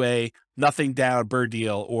to do a nothing down BRRRR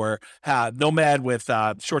deal, or Nomad with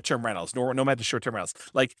short-term rentals, Nomad to short-term rentals.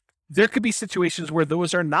 Like, there could be situations where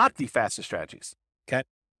those are not the fastest strategies, okay?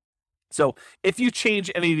 So if you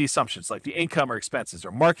change any of the assumptions, like the income or expenses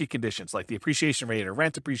or market conditions, like the appreciation rate or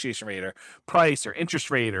rent appreciation rate or price or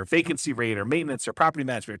interest rate or vacancy rate or maintenance or property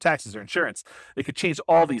management or taxes or insurance, it could change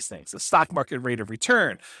all these things. The stock market rate of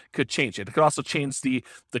return could change it. It could also change the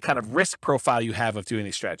kind of risk profile you have of doing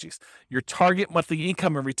these strategies. Your target monthly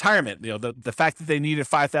income in retirement, the fact that they needed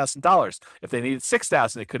 $5,000, if they needed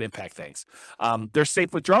 $6,000, it could impact things. Their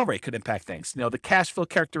safe withdrawal rate could impact things. The cash flow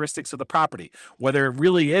characteristics of the property, whether it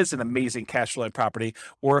really is an amazing cash flowing property,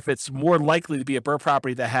 or if it's more likely to be a BRRRR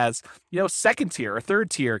property that has, second tier or third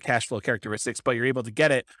tier cash flow characteristics, but you're able to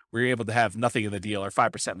get it where you're able to have nothing in the deal or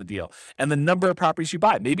 5% in the deal. And the number of properties you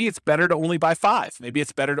buy. Maybe it's better to only buy 5. Maybe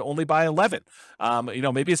it's better to only buy 11.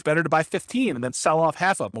 Maybe it's better to buy 15 and then sell off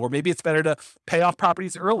half of them, or maybe it's better to pay off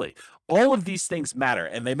properties early. All of these things matter,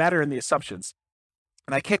 and they matter in the assumptions.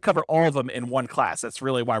 And I can't cover all of them in one class. That's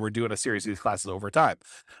really why we're doing a series of these classes over time.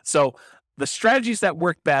 So the strategies that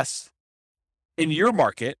work best in your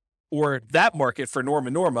market or that market for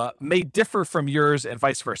Norma may differ from yours and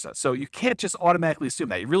vice versa. So you can't just automatically assume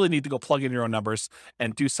that. You really need to go plug in your own numbers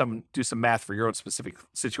and do some math for your own specific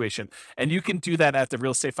situation. And you can do that at the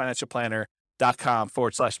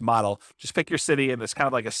realestatefinancialplanner.com/model. Just pick your city, and it's kind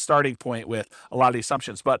of like a starting point with a lot of the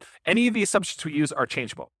assumptions. But any of the assumptions we use are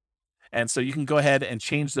changeable. And so you can go ahead and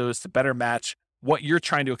change those to better match what you're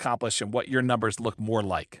trying to accomplish and what your numbers look more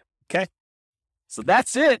like. Okay? So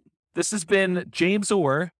that's it. This has been James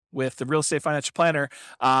Orr with the Real Estate Financial Planner.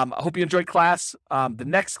 I hope you enjoyed class. The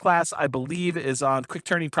next class, I believe, is on quick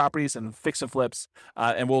turning properties and fix and flips.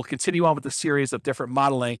 And we'll continue on with the series of different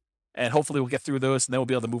modeling. And hopefully we'll get through those, and then we'll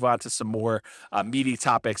be able to move on to some more meaty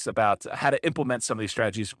topics about how to implement some of these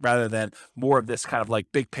strategies, rather than more of this kind of like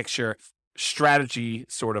big picture strategy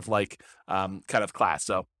sort of like kind of class.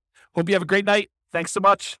 So hope you have a great night. Thanks so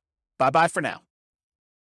much. Bye-bye for now.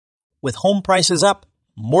 With home prices up,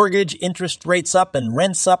 mortgage interest rates up, and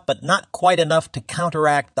rents up, but not quite enough to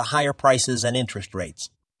counteract the higher prices and interest rates,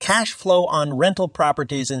 cash flow on rental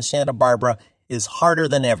properties in Santa Barbara is harder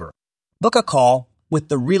than ever. Book a call with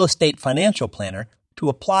the Real Estate Financial Planner to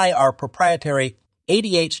apply our proprietary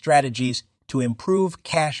 88 strategies to improve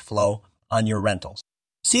cash flow on your rentals.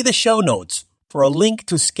 See the show notes for a link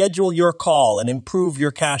to schedule your call and improve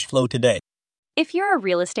your cash flow today. If you're a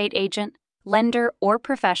real estate agent, lender, or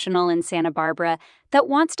professional in Santa Barbara that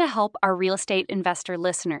wants to help our real estate investor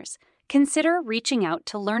listeners, consider reaching out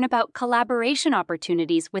to learn about collaboration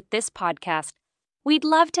opportunities with this podcast. We'd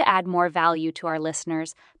love to add more value to our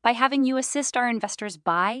listeners by having you assist our investors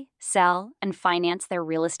buy, sell, and finance their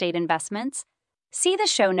real estate investments. See the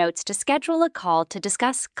show notes to schedule a call to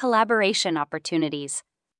discuss collaboration opportunities.